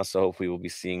team now. So hopefully we'll be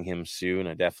seeing him soon.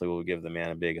 I definitely will give the man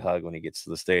a big hug when he gets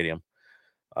to the stadium.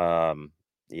 Yeah,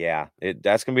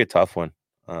 that's going to be a tough one.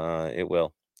 It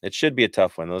will. It should be a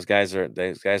tough one. Those guys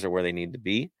are where they need to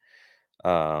be.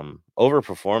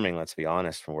 Overperforming, let's be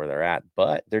honest, from where they're at,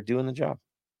 but they're doing the job.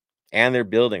 And they're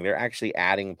building. They're actually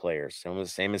adding players. Some of the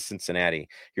same as Cincinnati.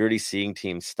 You're already seeing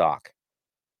teams stock.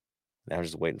 Now I'm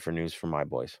just waiting for news from my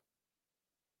boys.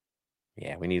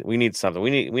 Yeah, we need something.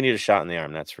 We need a shot in the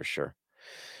arm, that's for sure.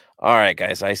 All right,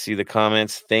 guys. I see the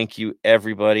comments. Thank you,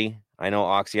 everybody. I know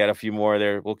Oxy had a few more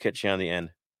there. We'll catch you on the end.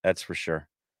 That's for sure.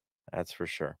 That's for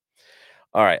sure.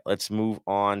 All right, let's move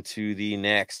on to the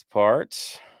next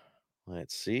part.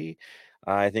 Let's see.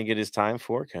 I think it is time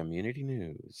for community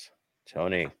news.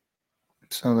 Tony.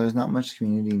 So there's not much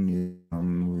community news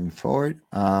moving forward.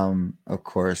 Of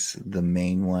course, the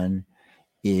main one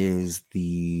is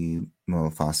the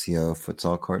Mofacio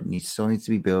futsal court still needs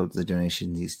to be built. The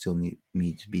donations still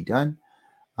need to be done.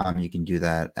 You can do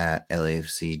that at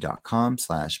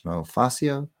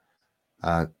lafc.com/Mofacio.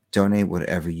 Donate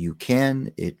whatever you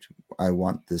can. I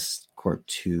want this court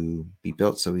to be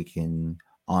built so we can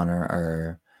honor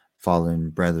our fallen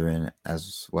brethren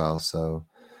as well. So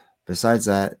besides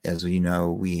that, as we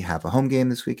know, we have a home game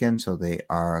this weekend. So there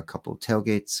are a couple of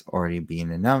tailgates already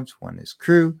being announced. One is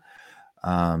Crew,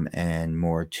 and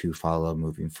more to follow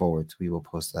moving forward. We will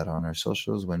post that on our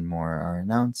socials when more are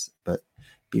announced, but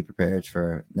be prepared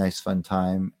for a nice fun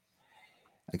time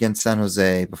against San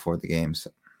Jose before the game.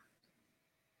 So.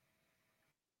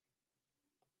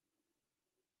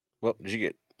 Well, did you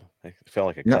get? I felt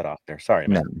like a No. cut off there. Sorry,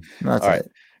 No, man. that's All right,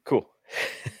 it. cool.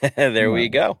 There we Yeah.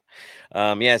 go.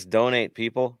 Yes, donate,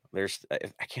 people. I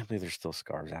can't believe there's still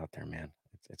scarves out there, man.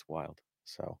 It's wild.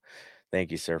 So,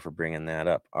 thank you, sir, for bringing that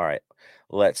up. All right,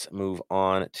 let's move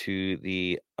on to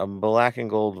the Black and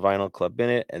Gold Vinyl Club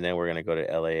Minute, and then we're gonna go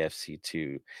to LAFC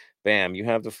 2. Bam, you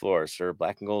have the floor, sir.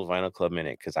 Black and Gold Vinyl Club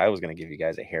Minute, because I was gonna give you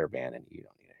guys a hairband, and you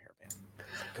don't need a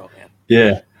hairband. Go, man.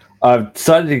 Yeah. I've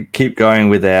decided to keep going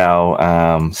with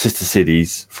our sister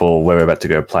cities for where we're about to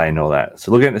go play and all that.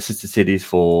 So looking at the sister cities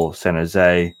for San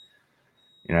Jose,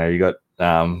 you got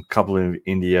a couple in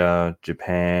India,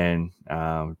 Japan,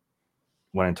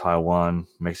 one in Taiwan,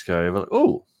 Mexico.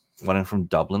 Oh, one in from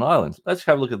Dublin, Ireland. Let's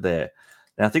have a look at there.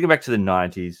 Now, thinking back to the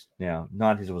 90s. Now,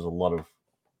 90s was a lot of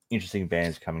interesting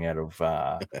bands coming out of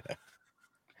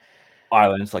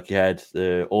islands. Like you had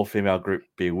the all-female group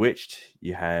Bewitched.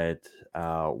 You had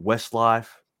Westlife.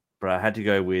 But I had to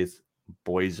go with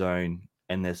Boyzone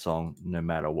and their song No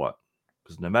Matter What.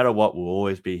 Because no matter what, we'll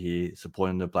always be here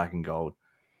supporting the Black and Gold.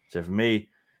 So for me,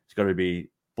 it's got to be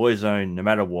Boyzone, No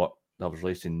Matter What. That was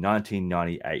released in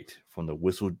 1998 from the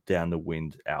Whistle Down the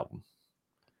Wind album.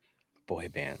 Boy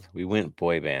bands. We went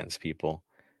boy bands, people.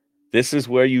 This is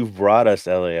where you've brought us,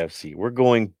 LAFC. We're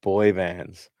going boy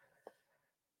bands.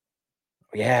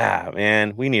 Yeah,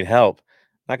 man, we need help.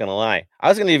 Not gonna lie. I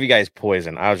was gonna give you guys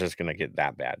Poison. I was just gonna get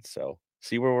that bad. So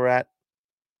see where we're at.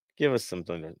 Give us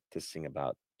something to sing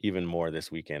about even more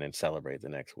this weekend and celebrate the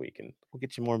next week, and we'll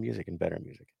get you more music and better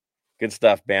music. Good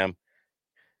stuff, Bam.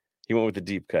 He went with the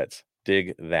deep cuts.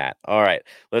 Dig that. All right,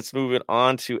 let's move it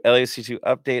on to LAFC2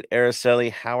 update.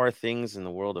 Araceli, how are things in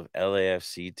the world of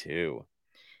LAFC2?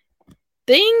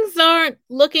 Things aren't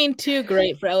looking too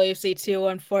great for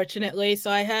LAFC2, unfortunately.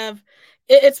 So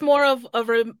it's more of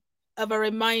a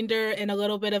reminder and a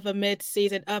little bit of a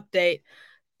mid-season update.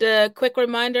 The quick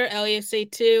reminder,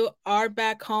 LAFC2 are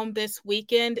back home this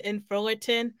weekend in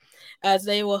Fullerton as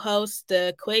they will host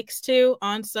the Quakes 2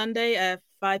 on Sunday at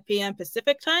 5 p.m.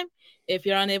 Pacific time. If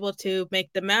you're unable to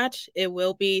make the match, it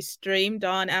will be streamed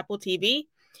on Apple TV.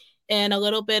 And a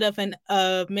little bit of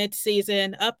a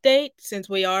mid-season update since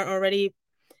we are already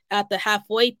at the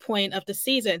halfway point of the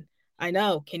season. I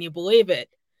know, can you believe it?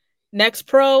 Next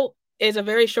Pro is a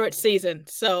very short season,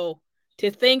 so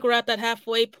to think we're at that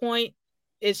halfway point,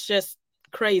 it's just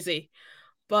crazy.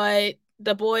 But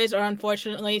the boys are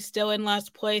unfortunately still in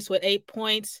last place with 8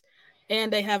 points,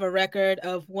 and they have a record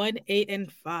of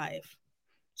 1-8-5.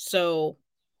 So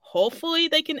hopefully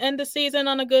they can end the season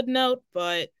on a good note,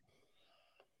 but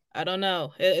I don't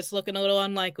know. It's looking a little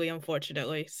unlikely,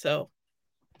 unfortunately. So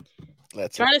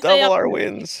let's double our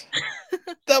wins.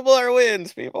 Double our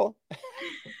wins, people.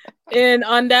 And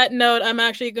on that note, I'm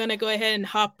actually going to go ahead and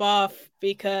hop off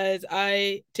because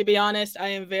to be honest, I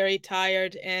am very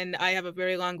tired and I have a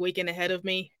very long weekend ahead of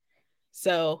me.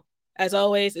 So, as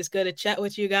always, it's good to chat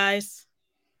with you guys.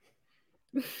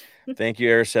 Thank you,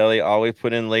 Araceli. Always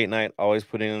put in late night, always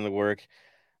putting in the work.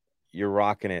 You're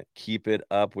rocking it. Keep it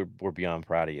up. We're beyond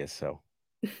proud of you. So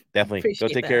definitely go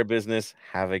take care of business.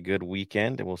 Have a good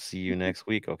weekend, and we'll see you next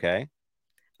week, okay?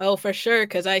 Oh, for sure,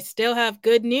 because I still have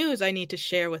good news I need to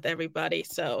share with everybody.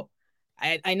 So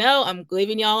I know I'm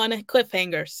leaving y'all on a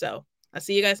cliffhanger. So I'll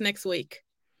see you guys next week.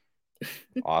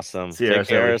 Awesome. See you, take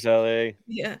care, Araceli.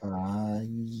 Yeah.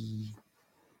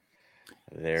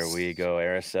 There we go.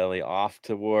 Araceli off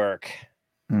to work.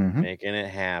 Making it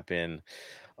happen.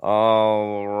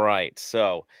 All right.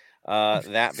 So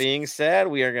that being said,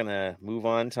 we are going to move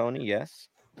on, Tony. Yes?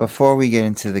 Before we get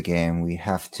into the game, we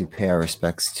have to pay our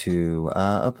respects to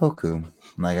Opoku,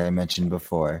 like I mentioned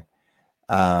before.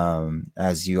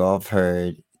 As you all have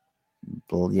heard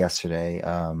yesterday,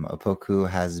 Opoku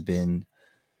has been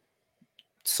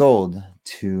sold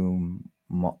to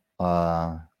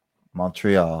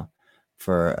Montreal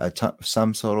for a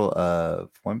sum total of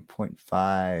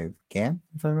 1.5 GAM,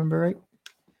 if I remember right.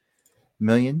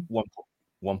 Million?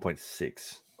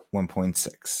 1.6.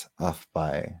 1.6 off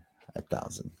by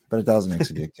 1,000, but 1,000 makes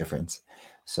a big difference.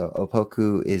 So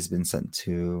Opoku has been sent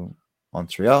to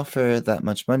Montreal for that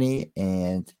much money,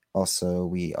 and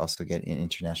we also get an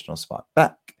international spot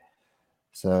back.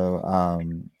 So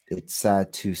it's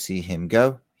sad to see him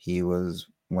go. He was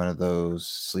one of those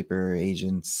sleeper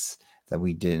agents that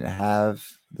we didn't have,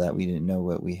 that we didn't know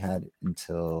what we had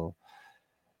until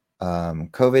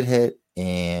COVID hit,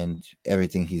 and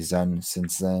everything he's done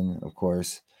since then, of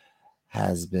course,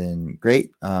 has been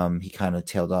great. He kind of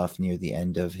tailed off near the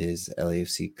end of his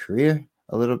LAFC career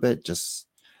a little bit.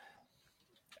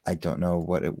 I don't know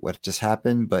what just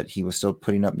happened, but he was still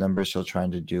putting up numbers, still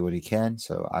trying to do what he can.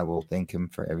 So I will thank him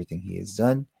for everything he has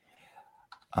done,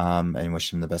 and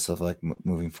wish him the best of luck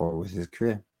moving forward with his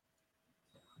career.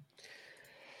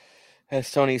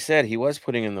 As Tony said, he was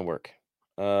putting in the work.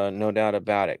 No doubt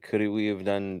about it. Could he have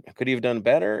done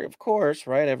better? Of course,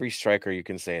 right? Every striker, you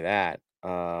can say that.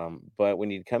 But when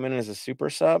he'd come in as a super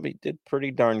sub, he did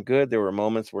pretty darn good. There were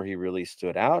moments where he really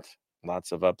stood out,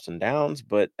 lots of ups and downs.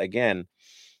 But again,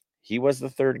 he was the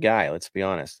third guy. Let's be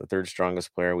honest, the third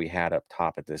strongest player we had up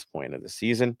top at this point of the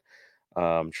season.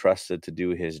 Trusted to do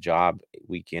his job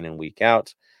week in and week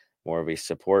out, more of a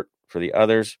support for the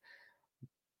others.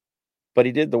 But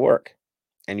he did the work,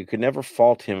 and you could never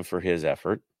fault him for his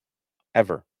effort,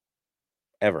 ever.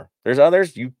 There's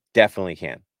others you definitely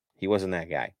can. He wasn't that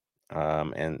guy.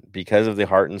 And because of the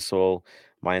heart and soul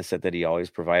mindset that he always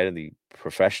provided, the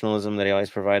professionalism that he always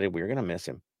provided, we're going to miss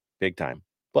him big time.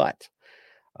 But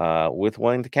with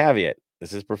one caveat,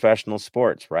 this is professional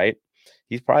sports, right?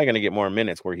 He's probably going to get more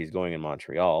minutes where he's going in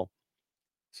Montreal.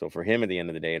 So for him, at the end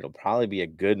of the day, it'll probably be a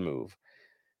good move.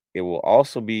 It will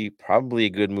also be probably a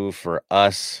good move for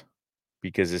us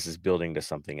because this is building to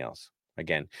something else.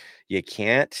 Again, you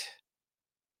can't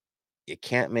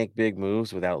make big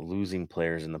moves without losing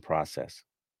players in the process.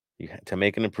 To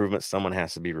make an improvement, someone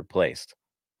has to be replaced,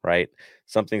 right?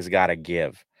 Something's got to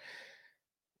give.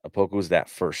 Opoku's the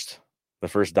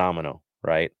first domino,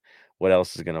 right? What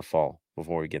else is going to fall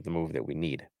before we get the move that we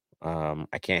need?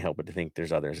 I can't help but to think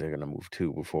there's others that are going to move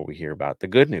too before we hear about the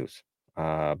good news.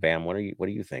 Bam, what are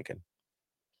you thinking?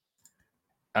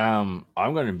 I'm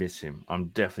going to miss him. I'm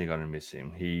definitely going to miss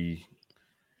him. He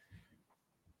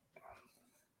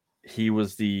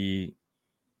was the,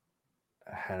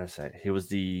 how do I say it? He was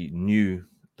the new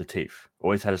Latif.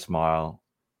 Always had a smile,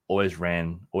 always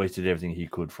ran, always did everything he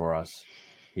could for us.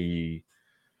 He,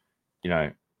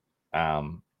 the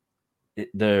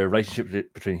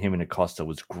relationship between him and Acosta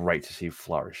was great to see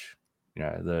flourish.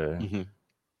 The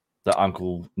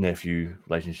uncle nephew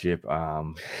relationship.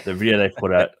 The video they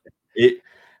put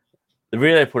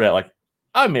out, like,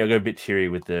 I got a bit teary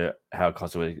with how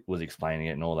Acosta was explaining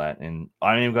it and all that, and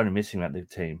I am going to miss him at the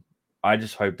team. I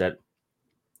just hope that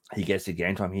he gets the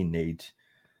game time he needs,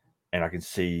 and I can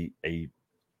see a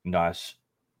nice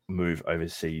move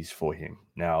overseas for him.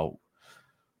 Now,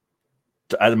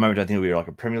 at the moment, I think it'll be like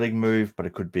a Premier League move, but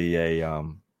it could be a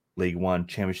League One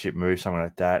Championship move, something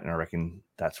like that. And I reckon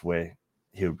that's where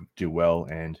he'll do well.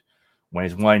 And when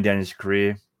he's winding down his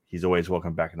career, he's always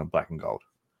welcome back in the black and gold.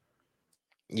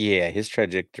 Yeah, his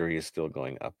trajectory is still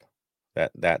going up.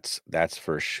 That's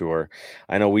for sure.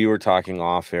 I know we were talking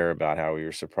off air about how we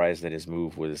were surprised that his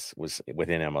move was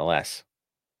within MLS.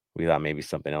 We thought maybe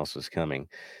something else was coming.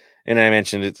 And I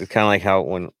mentioned it's kind of like how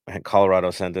when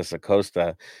Colorado sent us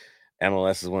Acosta,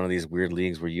 MLS is one of these weird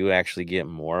leagues where you actually get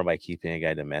more by keeping a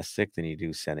guy domestic than you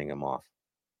do sending him off,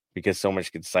 because so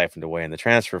much gets siphoned away in the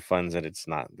transfer funds that it's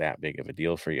not that big of a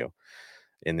deal for you.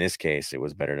 In this case, it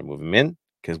was better to move him in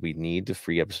because we need to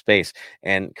free up space.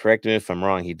 And correct me if I'm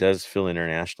wrong, he does fill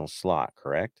international slot,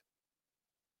 correct?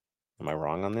 Am I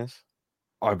wrong on this?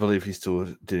 I believe he still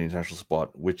did the international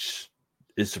spot, which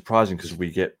is surprising because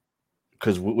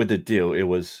with the deal, it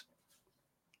was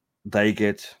they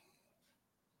get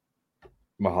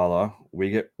Mahala, we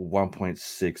get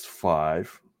 1.65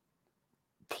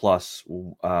 plus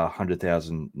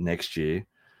 100,000 next year.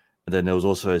 And then there was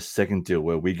also a second deal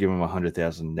where we give them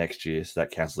 100,000 next year, so that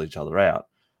cancels each other out.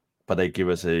 But they give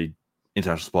us a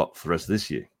international spot for the rest of this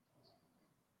year.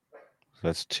 So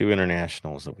that's 2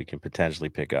 internationals that we can potentially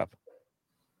pick up.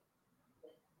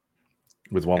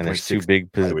 With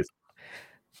 1.6.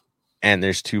 And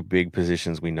there's two big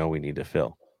positions we know we need to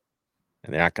fill.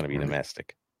 And they're not going to be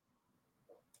domestic.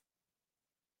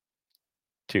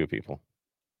 2 people.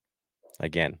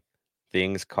 Again,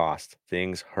 things cost,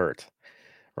 things hurt,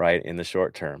 right, in the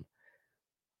short term.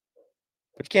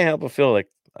 But you can't help but feel like,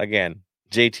 again,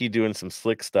 JT doing some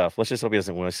slick stuff. Let's just hope he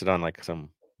doesn't want to sit on like some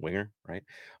winger, right?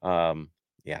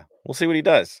 Yeah, we'll see what he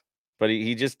does. But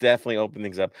he just definitely opened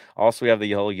things up. Also, we have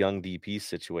the whole young DP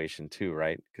situation too,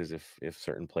 right? Because if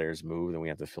certain players move, then we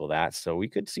have to fill that. So we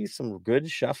could see some good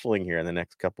shuffling here in the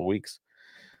next couple weeks.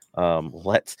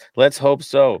 Let's hope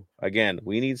so. Again,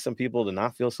 we need some people to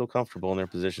not feel so comfortable in their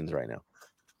positions right now.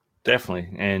 Definitely.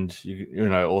 And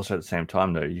also at the same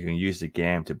time though, you can use the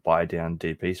GAM to buy down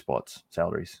DP spots,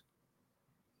 salaries.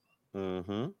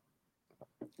 Maybe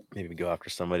we go after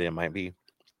somebody that might be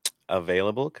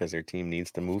available because their team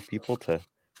needs to move people to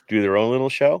do their own little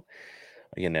show.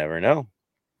 You never know.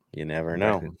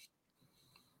 Exactly.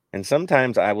 And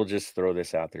sometimes I will just throw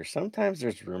this out there. Sometimes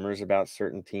there's rumors about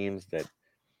certain teams that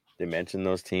they mention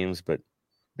those teams, but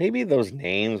maybe those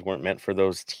names weren't meant for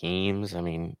those teams. I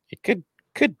mean, it could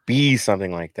be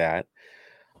something like that.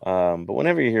 But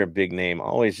whenever you hear a big name,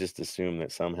 always just assume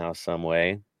that somehow, some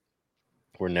way,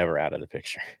 we're never out of the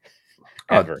picture.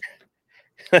 Ever.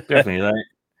 Definitely. Like,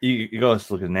 you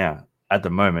guys look at it now. At the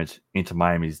moment, Inter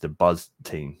Miami is the buzz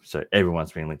team, so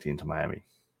everyone's been linked into Miami.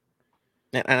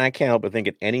 And I can't help but think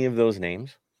of any of those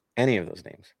names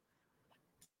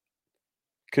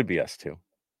could be us too.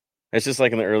 It's just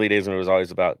like in the early days when it was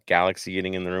always about Galaxy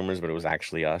getting in the rumors, but it was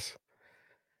actually us.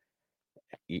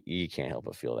 You can't help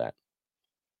but feel that.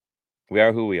 We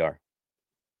are who we are,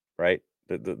 right?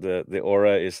 The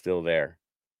aura is still there.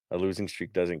 A losing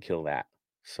streak doesn't kill that.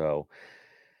 So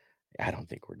I don't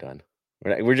think we're done.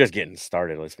 We're just getting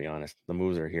started, let's be honest. The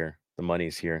moves are here. The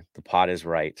money's here. The pot is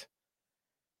right.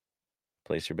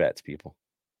 Place your bets, people.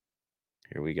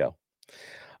 Here we go.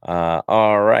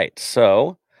 All right.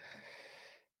 So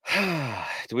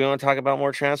do we want to talk about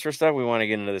more transfer stuff? We want to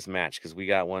get into this match because we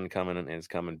got one coming and it's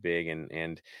coming big.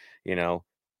 And you know,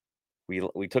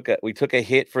 we took a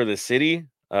hit for the city.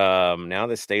 Now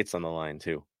the state's on the line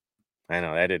too. I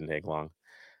know that didn't take long.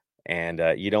 And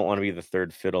you don't want to be the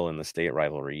third fiddle in the state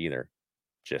rivalry either.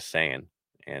 Just saying.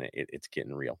 And it's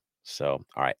getting real. So,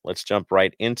 all right, let's jump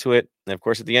right into it. And of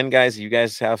course, at the end, guys, you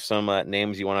guys have some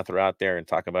names you want to throw out there and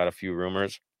talk about a few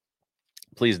rumors.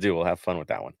 Please do. We'll have fun with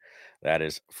that one. That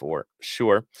is for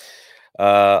sure.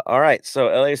 All right. So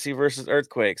LAFC versus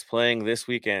Earthquakes playing this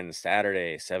weekend,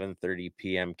 Saturday, 7:30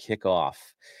 p.m. kickoff.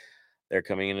 They're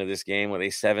coming into this game with a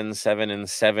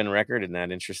 7-7-7 record. Isn't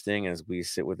that interesting? As we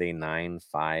sit with a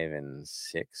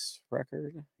 9-5-6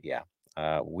 record. Yeah.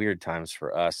 Weird times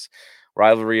for us.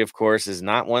 Rivalry, of course, is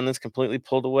not one that's completely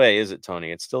pulled away, is it,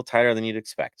 Tony? It's still tighter than you'd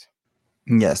expect.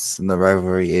 Yes, the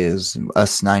rivalry is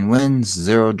us 9 wins,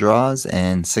 0 draws,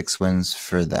 and 6 wins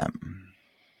for them.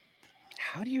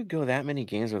 How do you go that many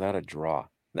games without a draw?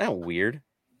 Isn't that weird?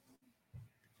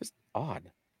 Just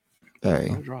odd. Very.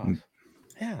 No draws.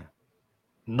 Yeah.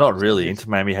 Not really. Inter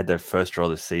Miami had their first draw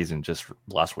this season just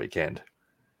last weekend.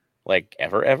 Like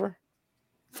ever?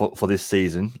 For this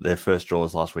season, their first draw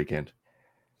was last weekend.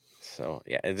 So,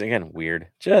 yeah, it's again weird.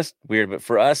 Just weird. But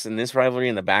for us in this rivalry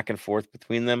and the back and forth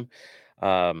between them,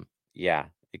 yeah,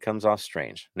 it comes off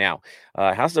strange. Now,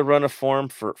 how's the run of form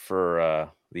for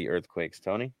the Earthquakes,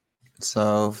 Tony?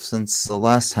 So, since the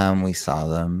last time we saw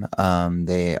them,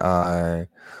 they are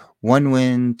 1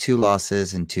 win, 2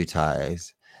 losses, and 2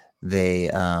 ties. They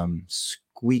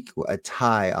squeak a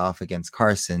tie off against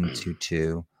Carson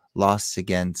 2-2, lost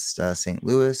against St.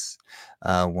 Louis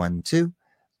 1-2,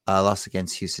 lost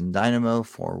against Houston Dynamo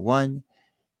 4-1,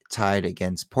 tied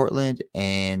against Portland,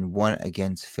 and won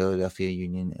against Philadelphia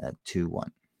Union at 2-1.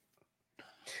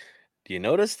 Do you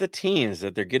notice the teams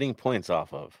that they're getting points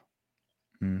off of?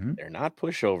 Mm-hmm. They're not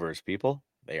pushovers, people.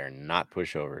 They are not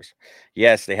pushovers.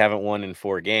 Yes, they haven't won in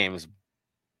 4 games,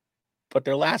 but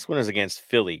their last one is against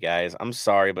Philly, guys. I'm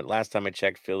sorry, but last time I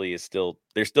checked, Philly is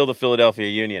they're still the Philadelphia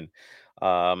Union.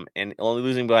 And only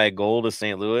losing by a goal to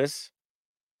St. Louis.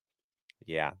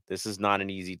 Yeah, this is not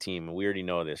an easy team. We already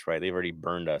know this, right? They've already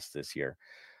burned us this year.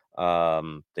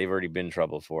 They've already been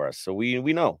trouble for us. So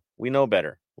we know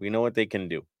better. We know what they can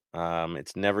do.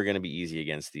 It's never going to be easy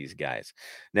against these guys.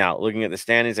 Now, looking at the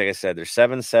standings, like I said, they're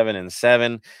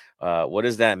 7-7-7. What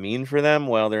does that mean for them?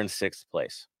 Well, they're in 6th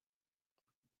place.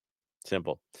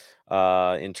 Simple.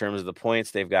 In terms of the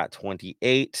points, they've got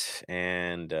 28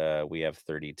 and we have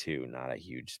 32. Not a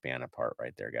huge span apart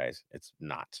right there, guys. It's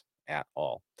not at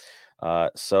all.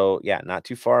 So yeah, not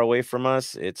too far away from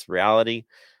us. It's reality.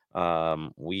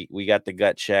 We got the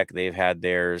gut check. They've had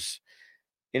theirs.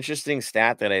 Interesting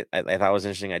stat that I thought was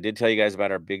interesting. I did tell you guys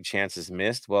about our big chances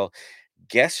missed. Well,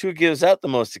 guess who gives up the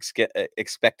most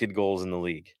expected goals in the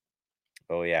league?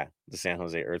 Oh yeah, the San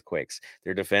Jose Earthquakes.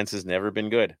 Their defense has never been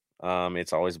good.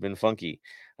 It's always been funky.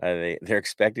 Their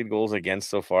expected goals against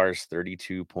so far is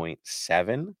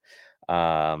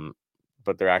 32.7.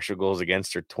 But their actual goals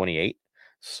against are 28.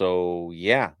 So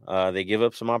yeah, they give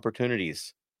up some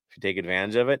opportunities. If you take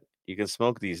advantage of it, you can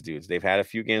smoke these dudes. They've had a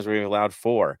few games where we've allowed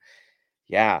 4.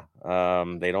 Yeah,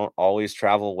 they don't always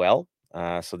travel well.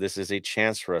 So this is a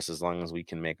chance for us. As long as we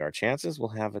can make our chances, we'll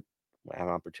have an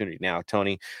opportunity. Now,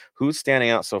 Tony, who's standing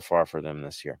out so far for them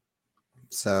this year?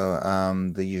 So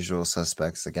the usual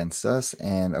suspects against us,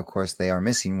 and of course they are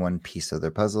missing one piece of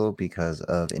their puzzle because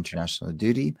of international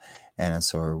duty, and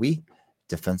so are we,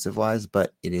 defensive wise.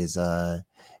 But it is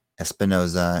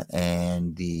Espinoza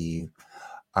and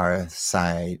our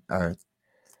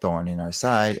thorn in our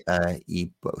side,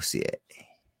 Ibosier.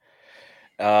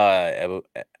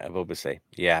 Ebobisse.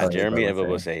 Yeah, Oh, Jeremy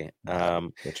Ebobisse.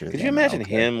 Ebobisse. Butchered his Could you name. imagine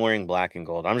Okay. him wearing black and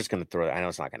gold? I'm just gonna throw it. I know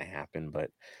it's not gonna happen,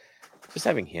 but just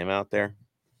having him out there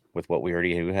with what we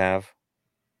already do have.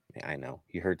 Yeah, I know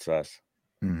he hurts us.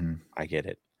 Mm-hmm. I get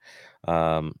it.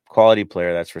 Quality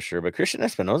player, that's for sure. But Christian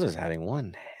Espinosa is having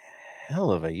one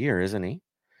hell of a year, isn't he?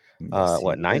 Yes,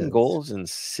 he 9 is. goals and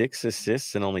 6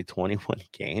 assists in only 21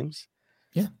 games?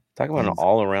 Yeah. Talk about an He's-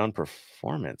 all-around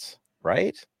performance,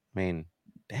 right? I mean,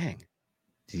 dang.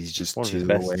 He's just One of his 2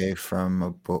 best. away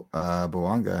from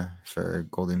Boanga for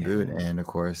Golden Boot, Yeah. and of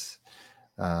course,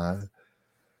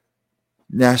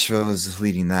 Nashville is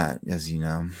leading that, as you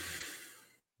know.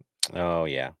 Oh,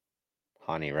 yeah.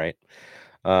 Honey, right?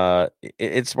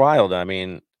 It's wild. I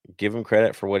mean, give him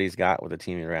credit for what he's got with the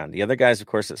team around. The other guys, of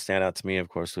course, that stand out to me, of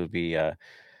course, would be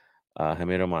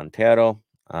Jamiro Montero,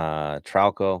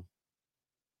 Trauco,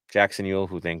 Jackson Ewell,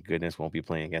 who thank goodness won't be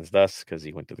playing against us because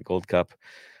he went to the Gold Cup.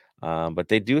 But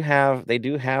they do have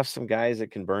some guys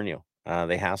that can burn you.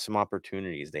 They have some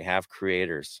opportunities. They have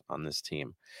creators on this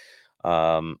team.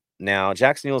 Now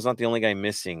Jackson Ewell is not the only guy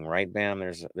missing, right, Bam?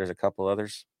 There's a couple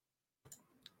others.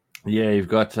 Yeah, you've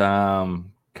got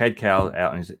Cade Cowell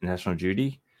out on his international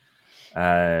duty.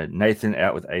 Nathan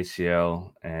out with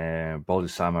ACL, and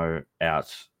Baldessamo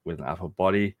out with an upper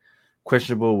body.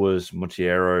 Questionable was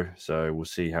Montiero, so we'll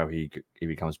see if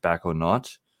he comes back or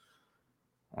not.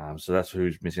 So that's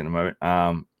who's missing at the moment.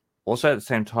 Also, at the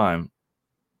same time,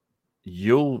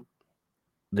 they've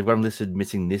got him listed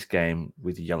missing this game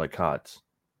with yellow cards.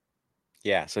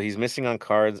 Yeah, so he's missing on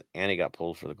cards, and he got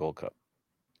pulled for the Gold Cup.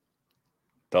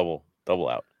 Double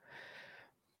out.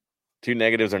 2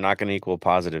 negatives are not going to equal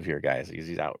positive here, guys.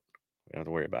 He's out. We don't have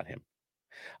to worry about him.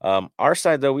 Our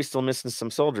side, though, we still missing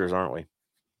some soldiers, aren't we?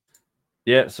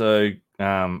 Yeah, so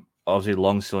obviously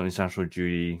Long still on international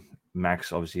duty.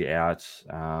 Max obviously out.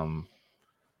 And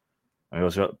we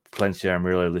also got Palencia and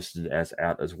Murillo listed as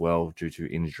out as well due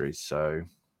to injuries. So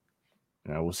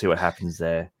we'll see what happens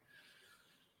there.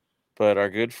 But our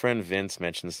good friend Vince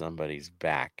mentioned somebody's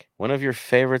back. One of your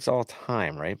favorites all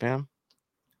time, right, Bam?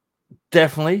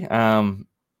 Definitely. Am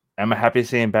I happy to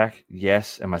see him back?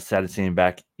 Yes. Am I sad to see him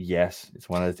back? Yes. It's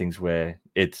one of the things where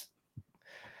I'm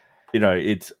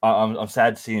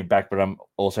sad to see him back, but I'm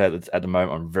also at the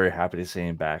moment I'm very happy to see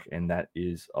him back, and that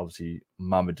is obviously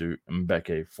Mamadou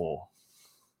Mbeke 4.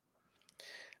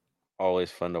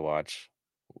 Always fun to watch.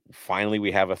 Finally,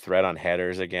 we have a threat on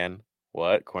headers again.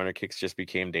 What? Corner kicks just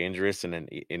became dangerous in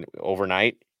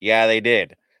overnight? Yeah, they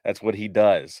did. That's what he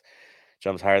does.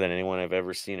 Jumps higher than anyone I've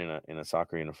ever seen in a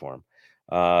soccer uniform.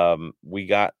 We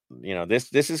got,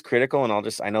 this is critical, and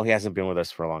I know he hasn't been with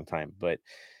us for a long time, but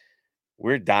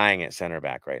we're dying at center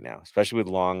back right now, especially with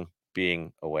Long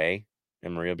being away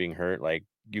and Maria being hurt. Like,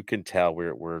 you can tell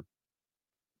we're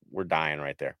dying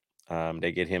right there.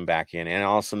 They get him back in, and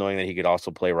also knowing that he could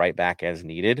also play right back as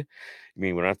needed. I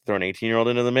mean, we don't have to throw an 18-year-old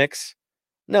into the mix.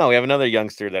 No, we have another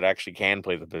youngster that actually can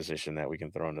play the position that we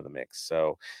can throw into the mix.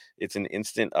 So it's an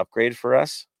instant upgrade for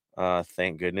us.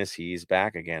 Thank goodness he's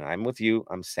back again. I'm with you.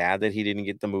 I'm sad that he didn't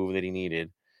get the move that he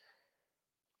needed.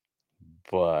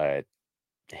 But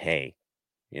hey,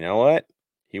 you know what?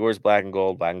 He wears black and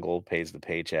gold. Black and gold pays the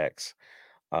paychecks.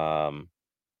 Rather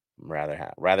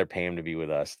pay him to be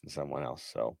with us than someone else.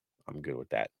 So I'm good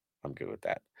with that.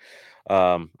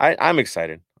 I'm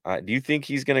excited. Do you think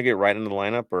he's going to get right into the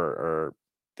lineup, or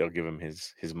they'll give him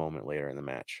his moment later in the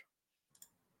match?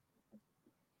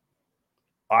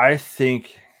 I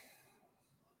think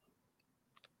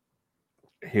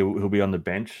he'll be on the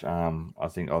bench. I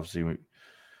think obviously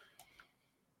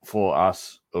for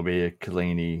us it'll be a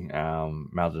Chiellini,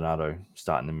 Maldonado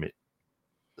start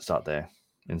there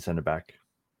in centre back.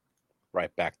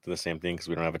 Right back to the same thing because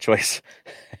we don't have a choice.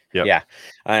 Yep. Yeah,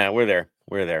 we're there.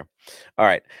 All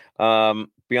right.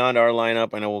 Beyond our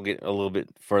lineup, I know we'll get a little bit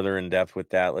further in depth with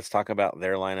that. Let's talk about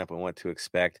their lineup and what to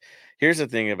expect. Here's the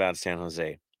thing about San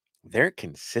Jose. They're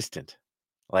consistent.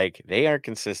 Like, they are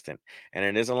consistent. And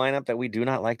it is a lineup that we do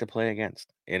not like to play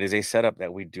against. It is a setup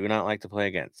that we do not like to play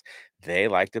against. They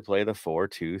like to play the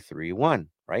 4-2-3-1,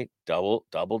 right?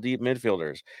 Double deep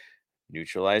midfielders.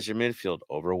 Neutralize your midfield,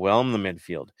 overwhelm the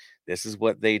midfield. This is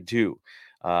what they do.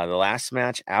 The last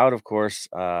match out, of course,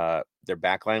 their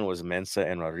backline was Mensah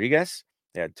and Rodriguez.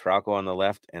 They had Trauco on the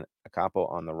left and Acapo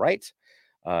on the right.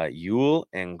 Yule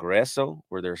and Greso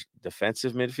were their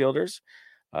defensive midfielders.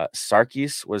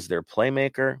 Sarkis was their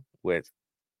playmaker, with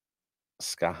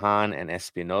Skahan and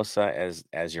Espinosa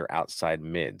as your outside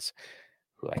mids,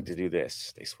 who like to do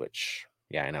this. They switch.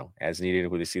 Yeah, I know. As needed,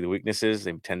 who they see the weaknesses,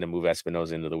 they tend to move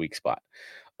Espinosa into the weak spot.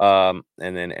 And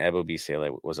then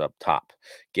Ebobisse was up top.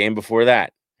 Game before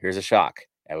that, here's a shock.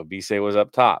 Ebobisse was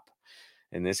up top.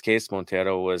 In this case,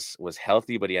 Montero was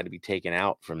healthy, but he had to be taken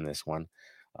out from this one.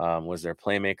 Was their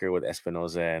playmaker with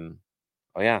Espinoza and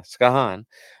Skahan.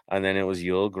 And then it was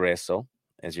Yul Greso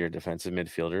as your defensive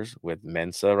midfielders with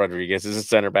Mensa Rodriguez as a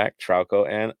center back, Trauco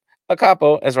and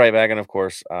Acapo as right back. And of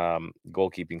course,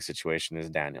 goalkeeping situation is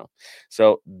Daniel.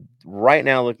 So right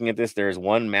now, looking at this, there is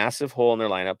one massive hole in their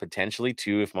lineup, potentially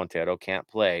two if Montero can't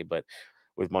play. But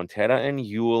with Montero and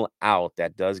Yul out,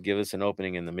 that does give us an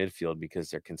opening in the midfield because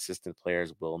their consistent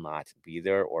players will not be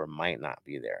there or might not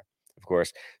be there. Of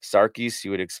course, Sarkis,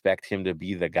 you would expect him to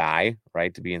be the guy,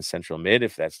 right, to be in central mid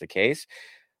if that's the case.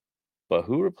 But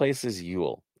who replaces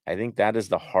Yul? I think that is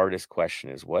the hardest question,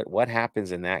 is what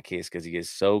happens in that case, because he is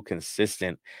so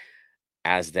consistent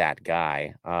as that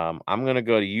guy. I'm going to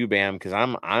go to you, Bam, because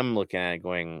I'm looking at it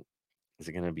going, is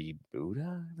it going to be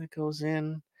Buddha that goes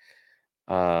in?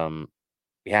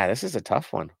 Yeah, this is a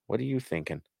tough one. What are you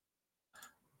thinking?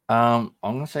 I'm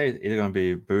going to say it's either going to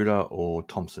be Buddha or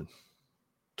Thompson.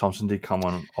 Thompson did come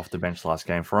on off the bench last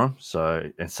game for him,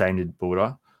 and same did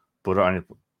Buddha. Buddha only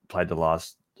played the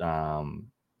last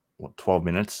 12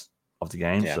 minutes of the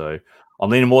game, so I'm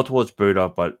leaning more towards Buddha,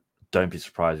 but don't be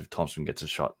surprised if Thompson gets a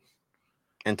shot.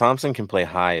 And Thompson can play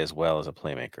high as well as a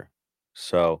playmaker.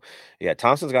 So, yeah,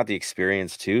 Thompson's got the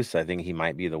experience too, so I think he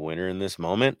might be the winner in this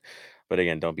moment. But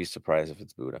again, don't be surprised if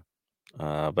it's Buddha.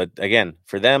 But again,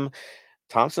 for them,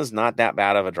 Thompson's not that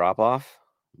bad of a drop-off.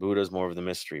 Buddha's more of the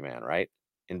mystery man, right?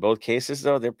 In both cases,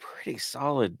 though, they're pretty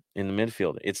solid in the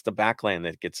midfield. It's the back line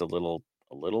that gets a little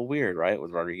weird, right?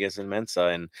 With Rodriguez and Mensa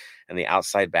and the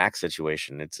outside back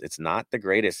situation. It's not the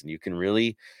greatest, and you can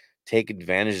really take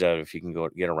advantage of it if you can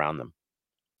get around them.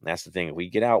 And that's the thing. If we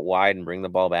get out wide and bring the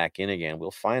ball back in again,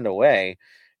 we'll find a way.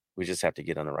 We just have to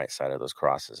get on the right side of those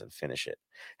crosses and finish it.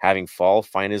 Having Fall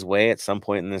find his way at some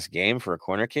point in this game for a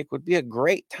corner kick would be a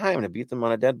great time to beat them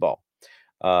on a dead ball.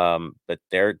 But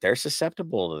they're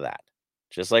susceptible to that,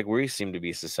 just like we seem to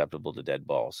be susceptible to dead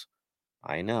balls.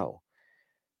 I know.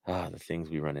 The things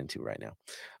we run into right now.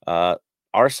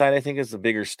 Our side, I think, is the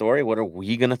bigger story. What are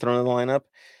we going to throw in the lineup?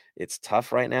 It's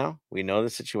tough right now. We know the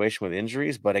situation with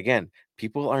injuries, but again,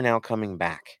 people are now coming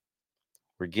back.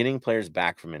 We're getting players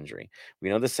back from injury. We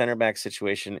know the center back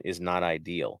situation is not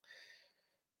ideal.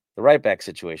 The right back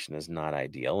situation is not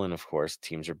ideal. And of course,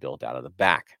 teams are built out of the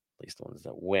back, at least the ones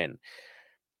that win.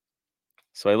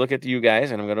 So I look at you guys,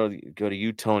 and I'm going to go to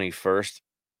you, Tony, first.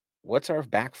 What's our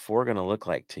back four going to look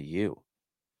like to you?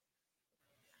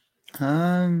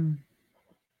 Since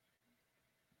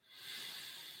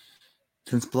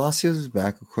Palacios is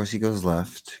back, of course he goes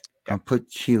left. I'll put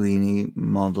Chiellini,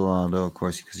 Maldonado, of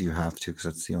course, because you have to, because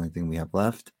that's the only thing we have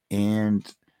left. And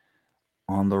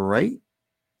on the right,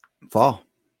 Fall.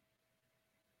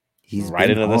 He's right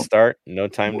into the start, no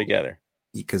time together.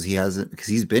 Because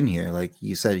he's been here. Like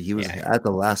you said, he was at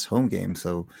the last home game,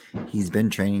 so he's been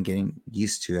training, getting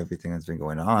used to everything that's been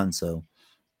going on. So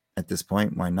at this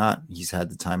point, why not? He's had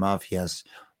the time off. He has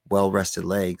well-rested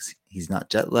legs. He's not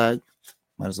jet lagged.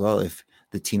 Might as well, if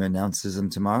the team announces him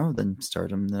tomorrow, then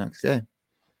start him the next day.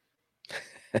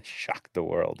 Shock the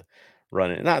world.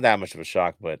 Running. Not that much of a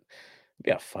shock, but it'd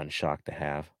be a fun shock to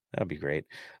have. That'd be great.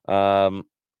 I'll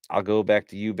go back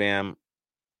to you, Bam.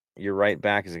 You're right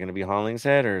back. Is it going to be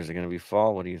Hollingshead or is it going to be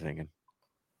Fall? What are you thinking?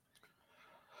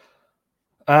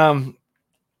 I'm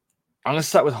going to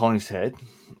start with Hollingshead.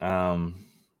 And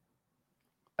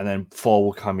then Fall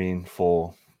will come in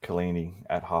for Chiellini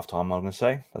at halftime, I'm going to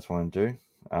say. That's what I'm going to do.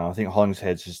 I think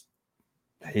Hollingshead's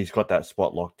he's got that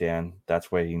spot locked down.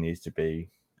 That's where he needs to be.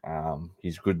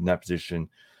 He's good in that position.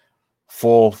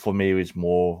 Fall, for me, is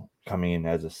more coming in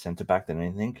as a centre back than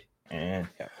anything. And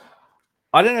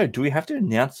I don't know, do we have to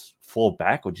announce Fall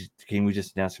back, or can we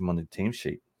just announce him on the team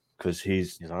sheet? Because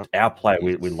he's our player.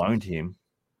 We loaned him.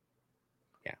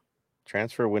 Yeah.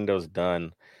 Transfer window's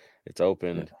done. It's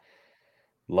opened. Yeah.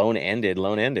 Loan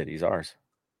ended. He's ours.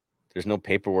 There's no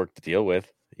paperwork to deal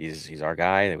with. He's our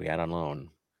guy that we had on loan.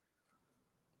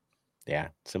 Yeah,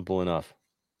 simple enough.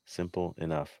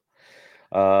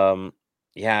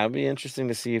 Yeah, it'd be interesting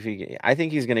to see if I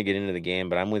think he's going to get into the game,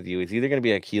 but I'm with you. It's either going to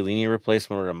be a Chiellini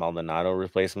replacement or a Maldonado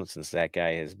replacement, since that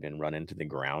guy has been run into the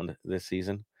ground this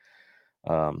season.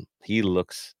 He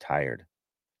looks tired,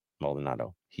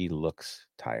 Maldonado. He looks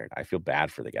tired. I feel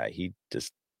bad for the guy. He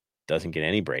just doesn't get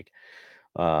any break.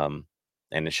 And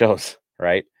it shows,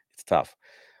 right? It's tough.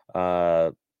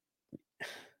 Unless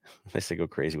they go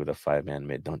crazy with a 5-man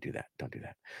mid. Don't do that.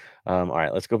 All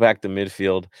right, let's go back to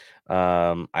midfield.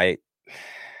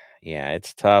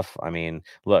 It's tough. I mean,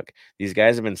 look, these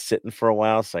guys have been sitting for a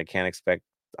while, so I can't expect.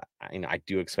 I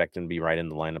do expect them to be right in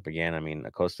the lineup again. I mean,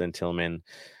 Acosta and Tillman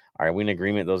Are we in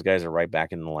agreement? Those guys are right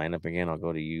back in the lineup again. I'll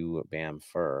go to you, Bam,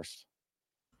 first.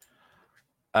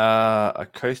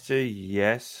 Acosta,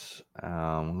 yes.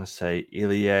 I'm gonna say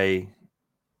Ilie,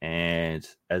 and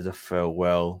as a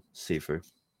farewell, Sifu.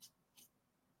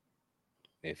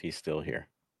 If he's still here.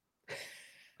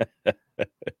 If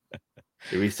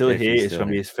he's still If here, he's it's still gonna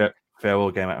be here. his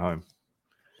farewell game at home.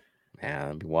 Yeah,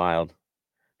 that'd be wild.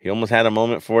 He almost had a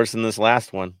moment for us in this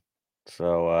last one.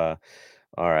 So,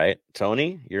 all right,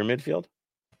 Tony, your midfield.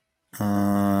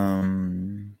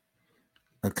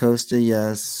 Acosta,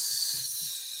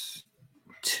 yes.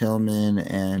 Tillman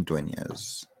and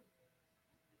Dueñas.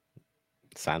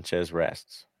 Sanchez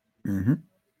rests. Mm-hmm.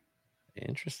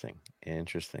 Interesting.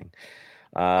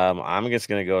 I'm just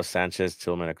gonna go Sanchez,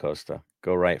 Tillman, Acosta.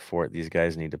 Go right for it. These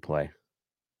guys need to play.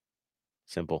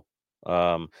 Simple.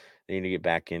 They need to get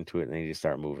back into it. They need to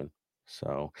start moving.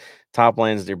 So, top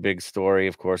line's their big story.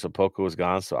 Of course, Opoku is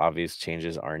gone, so obvious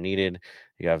changes are needed.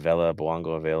 You have Vela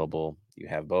Boango available. You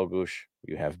have Bogusz.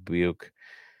 You have Buick.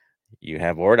 You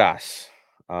have Ordaz.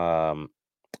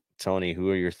 Tony, who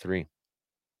are your three?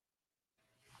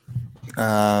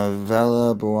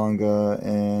 Vela, Boanga,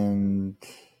 and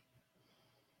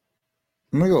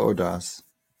I'm gonna go Ordaz.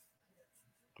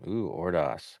 Ooh,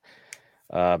 Ordaz.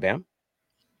 Bam?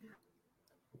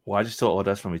 Why did you still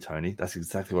order that from me, Tony? That's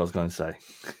exactly what I was going to say.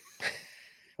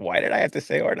 Why did I have to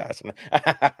say Ordaz?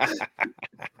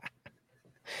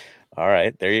 All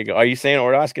right, there you go. Are you saying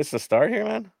Ordaz gets the start here,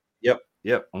 man? Yep.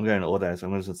 I'm going to Ordaz.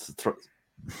 I'm going to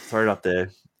throw it up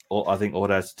there. I think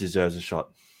Ordaz deserves a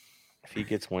shot. If he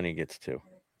gets one, he gets two.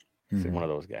 He's one of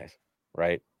those guys,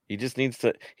 right? He just needs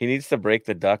to break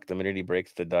the duck. The minute he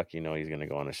breaks the duck, you know he's going to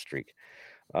go on a streak.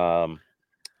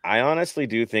 I honestly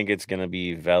do think it's going to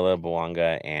be Vela,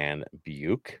 Boanga, and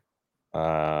Buick.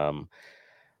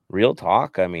 Real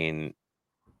talk. I mean,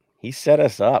 he set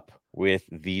us up with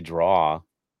the draw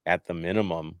at the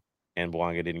minimum, and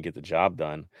Boanga didn't get the job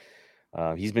done.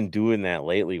 He's been doing that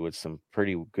lately with some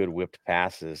pretty good whipped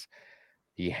passes.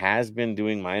 He has been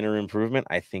doing minor improvement.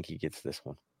 I think he gets this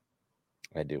one.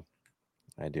 I do.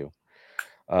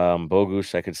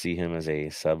 Bogusz, I could see him as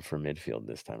a sub for midfield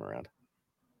this time around.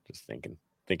 Just thinking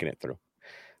it through.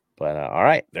 But all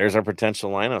right, there's our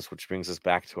potential lineups, which brings us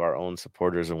back to our own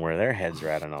supporters and where their heads are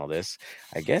at on all this.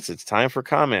 I guess it's time for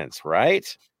comments, right?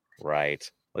 Right.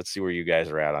 Let's see where you guys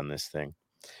are at on this thing.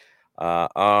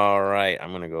 All right,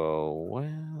 I'm gonna go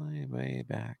way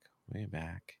back.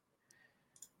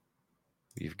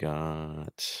 We've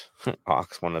got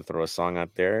Ox want to throw a song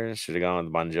out there. Should have gone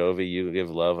with Bon Jovi. You Give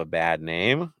Love a Bad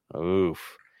Name.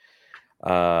 Oof.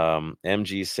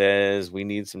 MG says we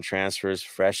need some transfers.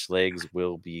 Fresh legs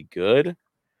will be good.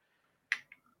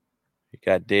 You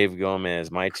got Dave Gomez.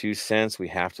 My 2 cents. We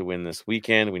have to win this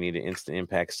weekend. We need an instant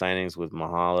impact signings with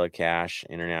Mahala, Cash,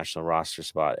 international roster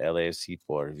spot. LAFC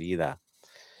por vida.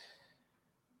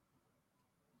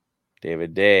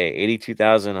 David Day,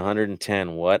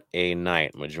 82,110. What a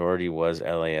night. Majority was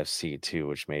LAFC too,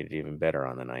 which made it even better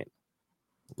on the night.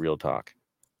 Real talk.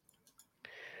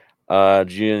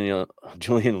 Julian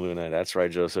Luna. That's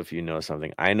right, Joseph. You know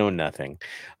something. I know nothing.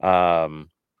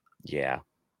 Yeah.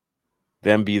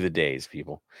 Them be the days,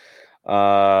 people.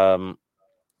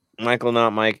 Michael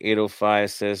Not Mike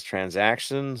 805 says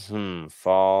transactions.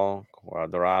 Fall,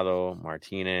 Cuadrado,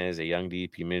 Martinez, a young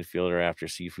DP midfielder after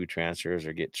Seafood transfers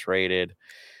or get traded.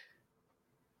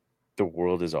 The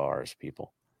world is ours,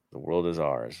 people. The world is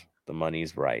ours. The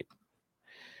money's right.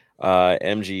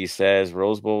 MG says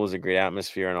Rose Bowl was a great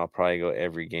atmosphere, and I'll probably go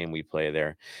every game we play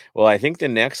there. Well, I think the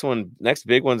next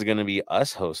big one's going to be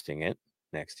us hosting it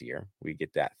next year. We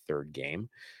get that third game.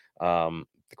 The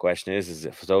question is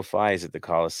it SoFi? Is it the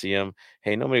Coliseum?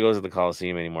 Hey, nobody goes to the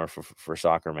Coliseum anymore for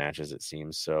soccer matches, it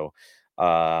seems. So it's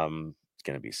going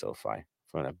to be SoFi. I'm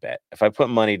going to bet. If I put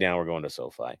money down, we're going to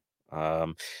SoFi.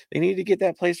 They need to get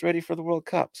that place ready for the World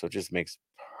Cup. So it just makes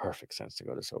perfect sense to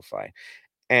go to SoFi.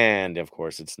 And of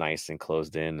course, it's nice and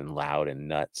closed in and loud and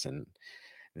nuts. And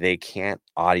they can't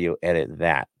audio edit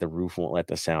that. The roof won't let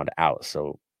the sound out.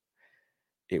 So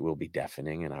it will be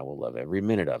deafening, and I will love every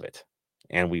minute of it.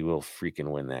 And we will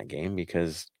freaking win that game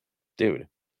because, dude,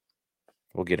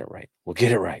 we'll get it right.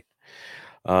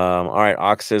 All right.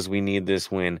 Ox says we need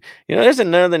this win. You know, there's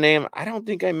another name. I don't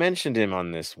think I mentioned him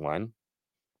on this one,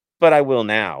 but I will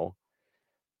now.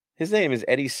 His name is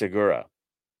Eddie Segura.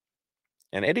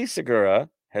 And Eddie Segura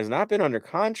has not been under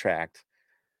contract,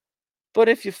 but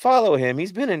if you follow him,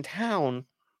 he's been in town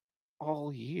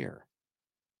all year.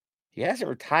 He hasn't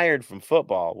retired from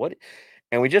football.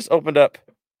 And we just opened up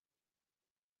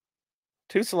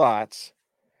 2 slots.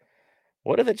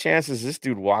 What are the chances this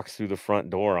dude walks through the front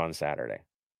door on Saturday?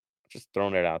 Just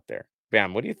throwing it out there.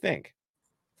 Bam, what do you think?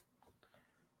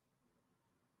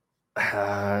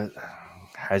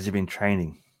 Has he been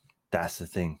training? That's the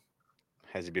thing.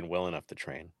 Has he been well enough to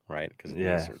train, right? Because of knee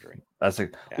Yeah. surgery. That's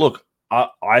like, Yeah. look,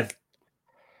 I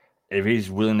if he's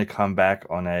willing to come back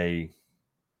on a,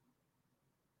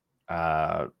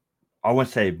 I won't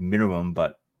say minimum,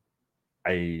 but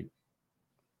a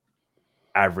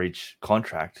average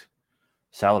contract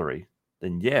salary,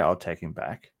 then yeah, I'll take him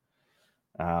back.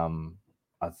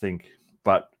 I think,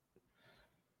 but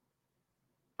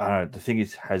I don't know. The thing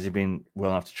is, has he been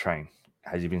well enough to train?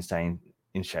 Has he been staying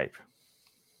in shape?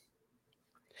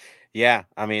 Yeah,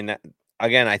 I mean,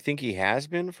 again, I think he has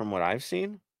been from what I've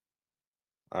seen.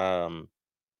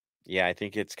 Yeah, I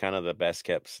think it's kind of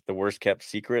the worst kept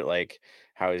secret. Like,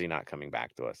 how is he not coming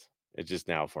back to us? It's just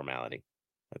now formality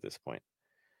at this point.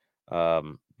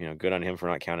 Good on him for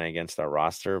not counting against our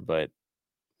roster, but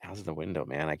how's the window,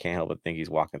 man? I can't help but think he's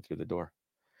walking through the door.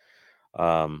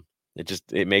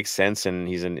 It makes sense, and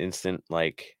he's an instant,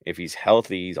 like, if he's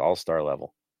healthy, he's all-star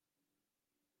level,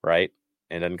 right?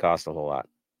 And doesn't cost a whole lot.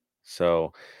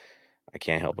 So I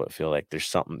can't help but feel like there's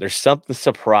something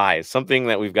surprise, something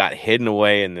that we've got hidden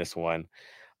away in this one.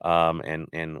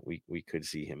 And we could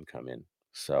see him come in.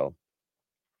 So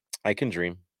I can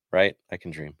dream, right? I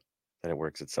can dream that it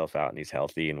works itself out and he's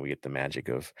healthy and we get the magic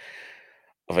of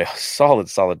a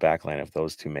solid back line if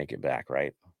those two make it back,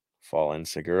 right? Fall and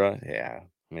Segura, yeah.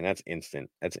 I mean, that's instant.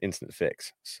 That's instant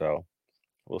fix. So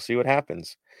we'll see what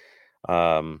happens.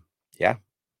 Yeah,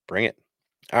 bring it.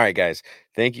 All right, guys.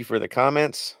 Thank you for the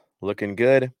comments. Looking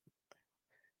good.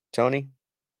 Tony,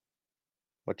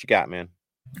 what you got, man?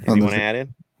 Anything want to add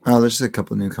in? There's just a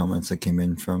couple new comments that came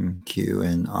in from Q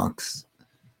and Ox.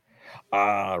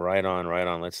 Right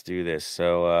on. Let's do this.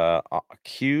 So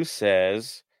Q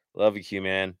says, love you, Q,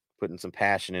 man. Putting some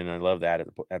passion in. I love that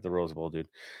at the Rose Bowl, dude.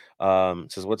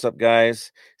 Says, what's up,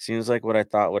 guys? Seems like what I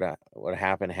thought would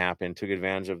happen happened. Took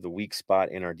advantage of the weak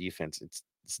spot in our defense. It's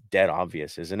dead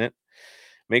obvious, isn't it?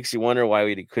 Makes you wonder why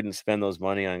we couldn't spend those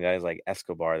money on guys like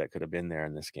Escobar that could have been there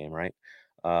in this game, right?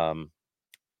 Dang,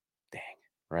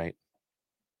 right?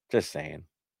 Just saying.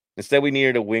 Instead, we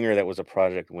needed a winger that was a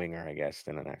project winger, I guess,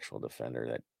 than an actual defender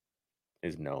that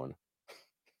is known.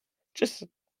 Just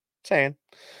saying.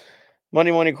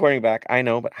 Money quarterback. I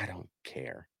know, but I don't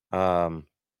care.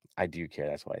 I do care.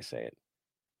 That's why I say it.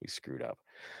 We screwed up.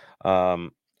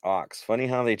 Ox. Funny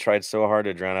how they tried so hard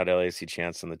to drown out LAC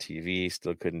chants on the TV,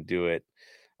 still couldn't do it.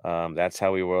 That's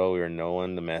how we were. We were no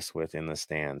one to mess with in the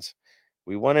stands.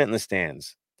 We won it in the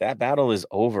stands. That battle is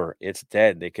over. It's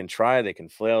dead. They can try, they can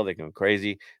flail, they can go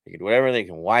crazy, they can do whatever, they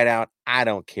can white out. I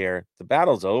don't care. The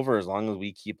battle's over as long as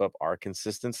we keep up our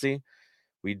consistency.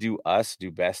 We do us,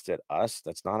 do best at us.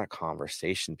 That's not a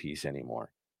conversation piece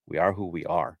anymore. We are who we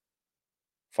are.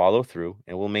 Follow through,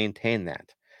 and we'll maintain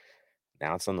that.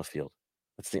 Now it's on the field.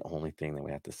 That's the only thing that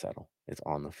we have to settle. It's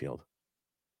on the field.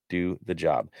 Do the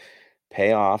job.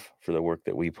 Pay off for the work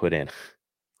that we put in,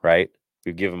 right?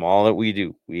 We give them all that we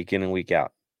do week in and week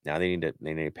out. Now they need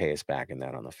to pay us back in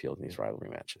that on the field in these rivalry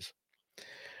matches.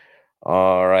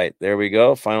 All right, there we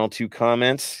go. Final two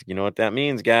comments. You know what that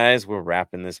means, guys. We're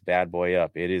wrapping this bad boy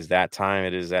up. It is that time.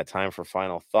 It is that time for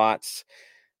final thoughts.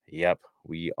 Yep,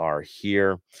 we are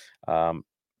here.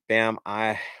 Bam,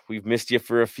 we've missed you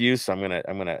for a few, so I'm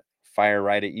gonna fire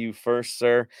right at you first,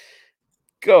 sir.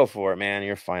 Go for it, man.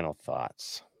 Your final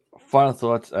thoughts. Final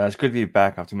thoughts. It's good to be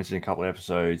back after missing a couple of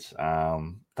episodes.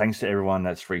 Thanks to everyone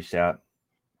that's reached out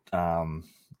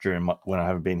during when I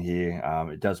haven't been here.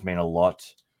 It does mean a lot.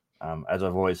 As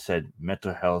I've always said,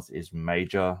 mental health is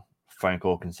major. A phone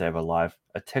call can save a life.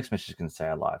 A text message can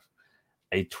save a life.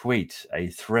 A tweet, a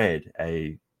thread,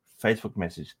 a Facebook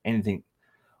message, anything,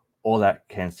 all that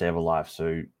can save a life.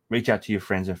 So reach out to your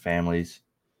friends and families.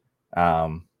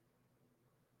 Tony,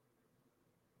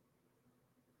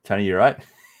 you're right. I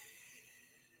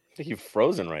think you've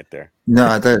frozen right there. No,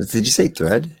 I thought. Did you say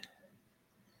thread?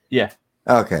 Yeah.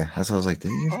 Okay, that's what I was like.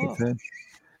 Did you say thread?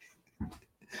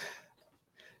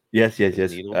 Yes.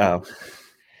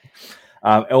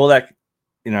 All that,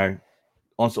 on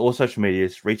all social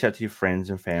medias, reach out to your friends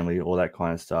and family, all that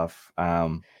kind of stuff.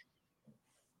 What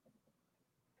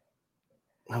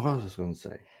was I going to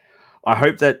say? I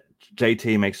hope that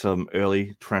JT makes some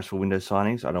early transfer window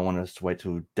signings. I don't want us to wait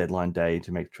till deadline day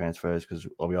to make transfers because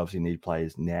we obviously need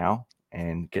players now,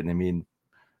 and getting them in,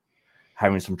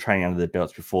 having some training under their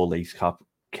belts before Leagues Cup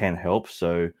can help.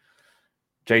 So,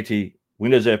 JT,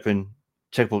 windows open,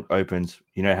 checkbook opens.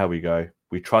 You know how we go.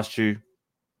 We trust you.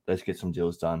 Let's get some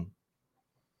deals done.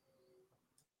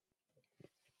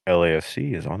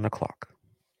 LAFC is on the clock.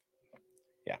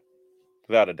 Yeah,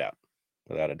 without a doubt.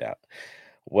 Without a doubt.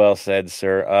 Well said,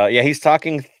 sir. Yeah, he's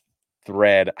talking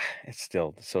Thread. It's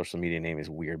still, the social media name is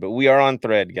weird, but we are on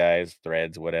Thread, guys.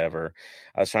 Threads, whatever.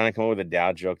 I was trying to come up with a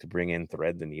Dow joke to bring in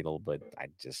Thread the Needle, but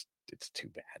it's too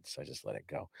bad, so I just let it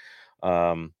go.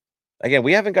 Again,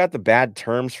 we haven't got the bad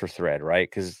terms for Thread, right?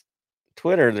 Because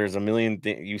Twitter, there's a million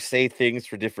things. You say things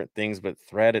for different things, but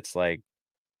Thread, it's like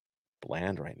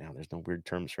bland right now. There's no weird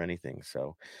terms for anything.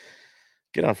 So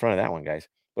get on front of that one, guys.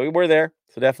 But we're there.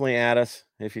 So definitely add us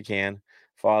if you can.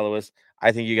 Follow us.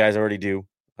 I think you guys already do.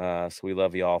 So we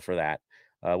love you all for that.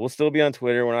 We'll still be on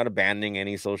Twitter. We're not abandoning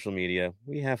any social media.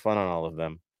 We have fun on all of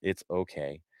them. It's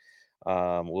okay.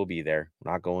 We'll be there.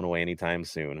 We're not going away anytime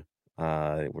soon.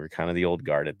 We're kind of the old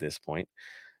guard at this point.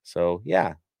 So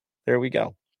yeah, there we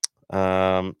go.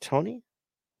 Tony?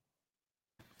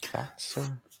 Thoughts,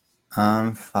 sir?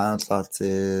 Final thoughts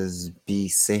is be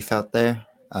safe out there.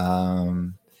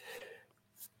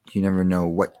 You never know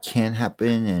what can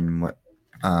happen and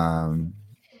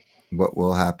what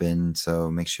will happen.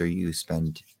 So make sure you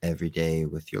spend every day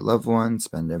with your loved ones,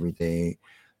 spend every day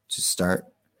to start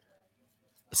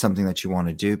something that you want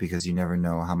to do, because you never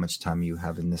know how much time you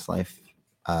have in this life.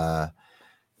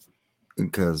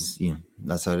 Because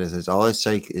that's how it is. It's all it's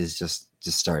like is just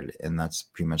start it, and that's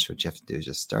pretty much what you have to do.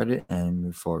 Just start it and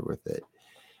move forward with it.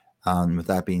 With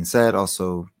that being said,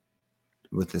 also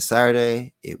with this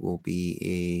Saturday, it will be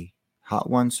a hot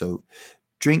one, so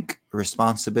drink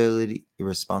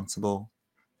responsible,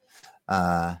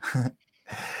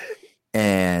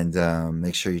 and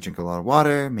make sure you drink a lot of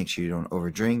water. Make sure you don't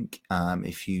overdrink.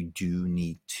 If you do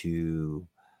need to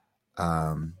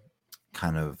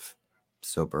kind of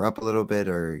sober up a little bit,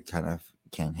 or kind of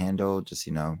can't handle, just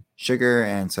sugar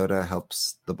and soda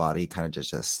helps the body kind of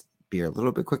just be a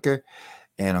little bit quicker,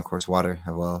 and of course water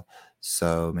as well.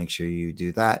 So make sure you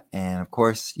do that, and of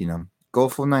course go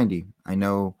full 90. I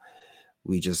know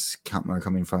we are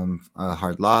coming from a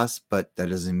hard loss, but that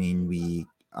doesn't mean we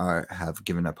have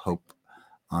given up hope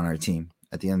on our team.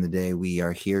 At the end of the day, we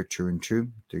are here, true and true,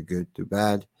 through good, through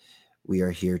bad. We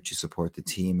are here to support the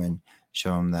team and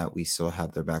show them that we still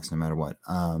have their backs no matter what.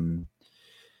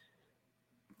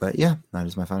 But yeah, that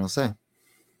is my final say.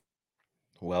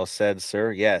 Well said,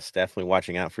 sir. Yes, definitely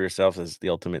watching out for yourself is the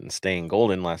ultimate in staying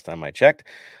golden. Last time I checked,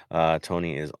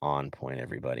 Tony is on point,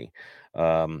 everybody.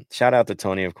 Shout out to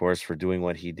Tony, of course, for doing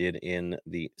what he did in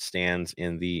the stands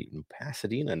in the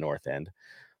Pasadena North End,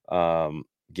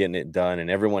 getting it done,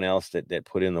 and everyone else that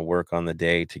put in the work on the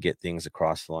day to get things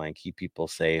across the line, keep people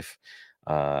safe,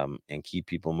 and keep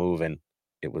people moving.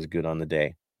 It was good on the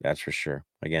day. That's for sure.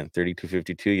 Again,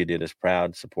 3252, you did us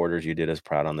proud. Supporters, you did us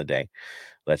proud on the day.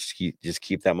 Let's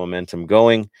keep that momentum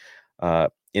going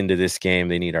into this game.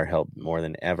 They need our help more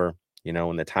than ever.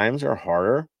 When the times are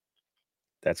harder,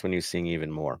 that's when you sing even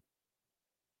more.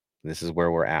 This is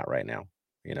where we're at right now.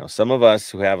 Some of us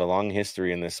who have a long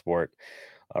history in this sport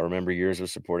remember years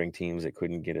of supporting teams that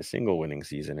couldn't get a single winning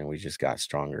season, and we just got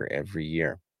stronger every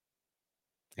year.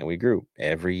 And we grew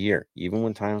every year, even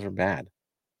when times were bad,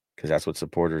 because that's what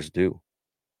supporters do.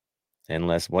 En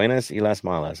las buenas y las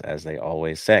malas, as they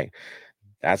always say.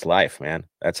 That's life, man.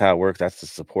 That's how it works. That's the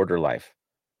supporter life.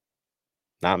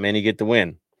 Not many get to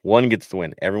win. One gets to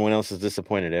win. Everyone else is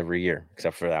disappointed every year,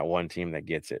 except for that one team that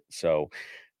gets it. So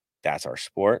that's our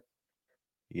sport.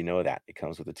 That. It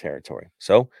comes with the territory.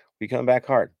 So we come back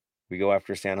hard. We go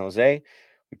after San Jose.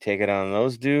 We take it on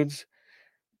those dudes.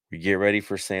 We get ready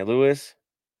for St. Louis.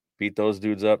 Beat those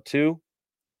dudes up too.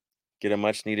 Get a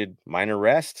much-needed minor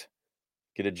rest.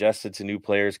 Get adjusted to new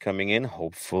players coming in,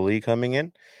 hopefully coming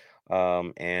in.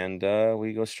 And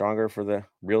we go stronger for the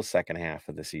real second half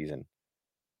of the season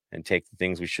and take the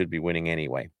things we should be winning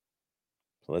anyway.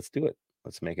 So let's do it.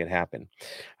 Let's make it happen.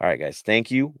 All right, guys. Thank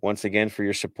you once again for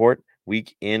your support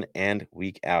week in and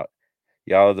week out.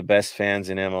 Y'all are the best fans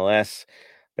in MLS,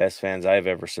 best fans I've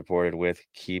ever supported with.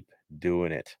 Keep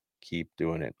doing it. Keep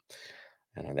doing it.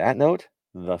 And on that note,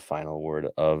 the final word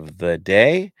of the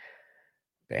day.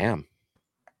 Bam.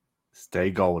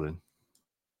 Stay golden.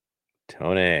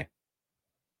 Tony.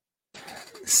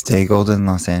 Stay golden,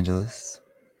 Los Angeles.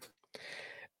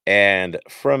 And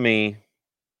from me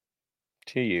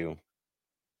to you,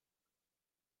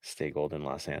 stay golden,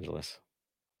 Los Angeles.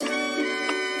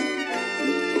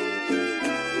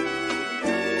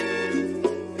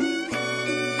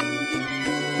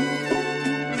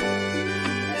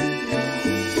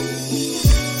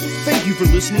 Thank you for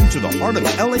listening to the Heart of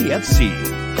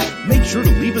LAFC. Make sure to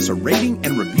leave us a rating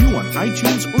and review on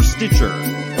iTunes or Stitcher.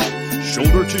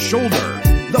 Shoulder to shoulder,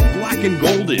 the black and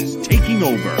gold is taking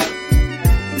over.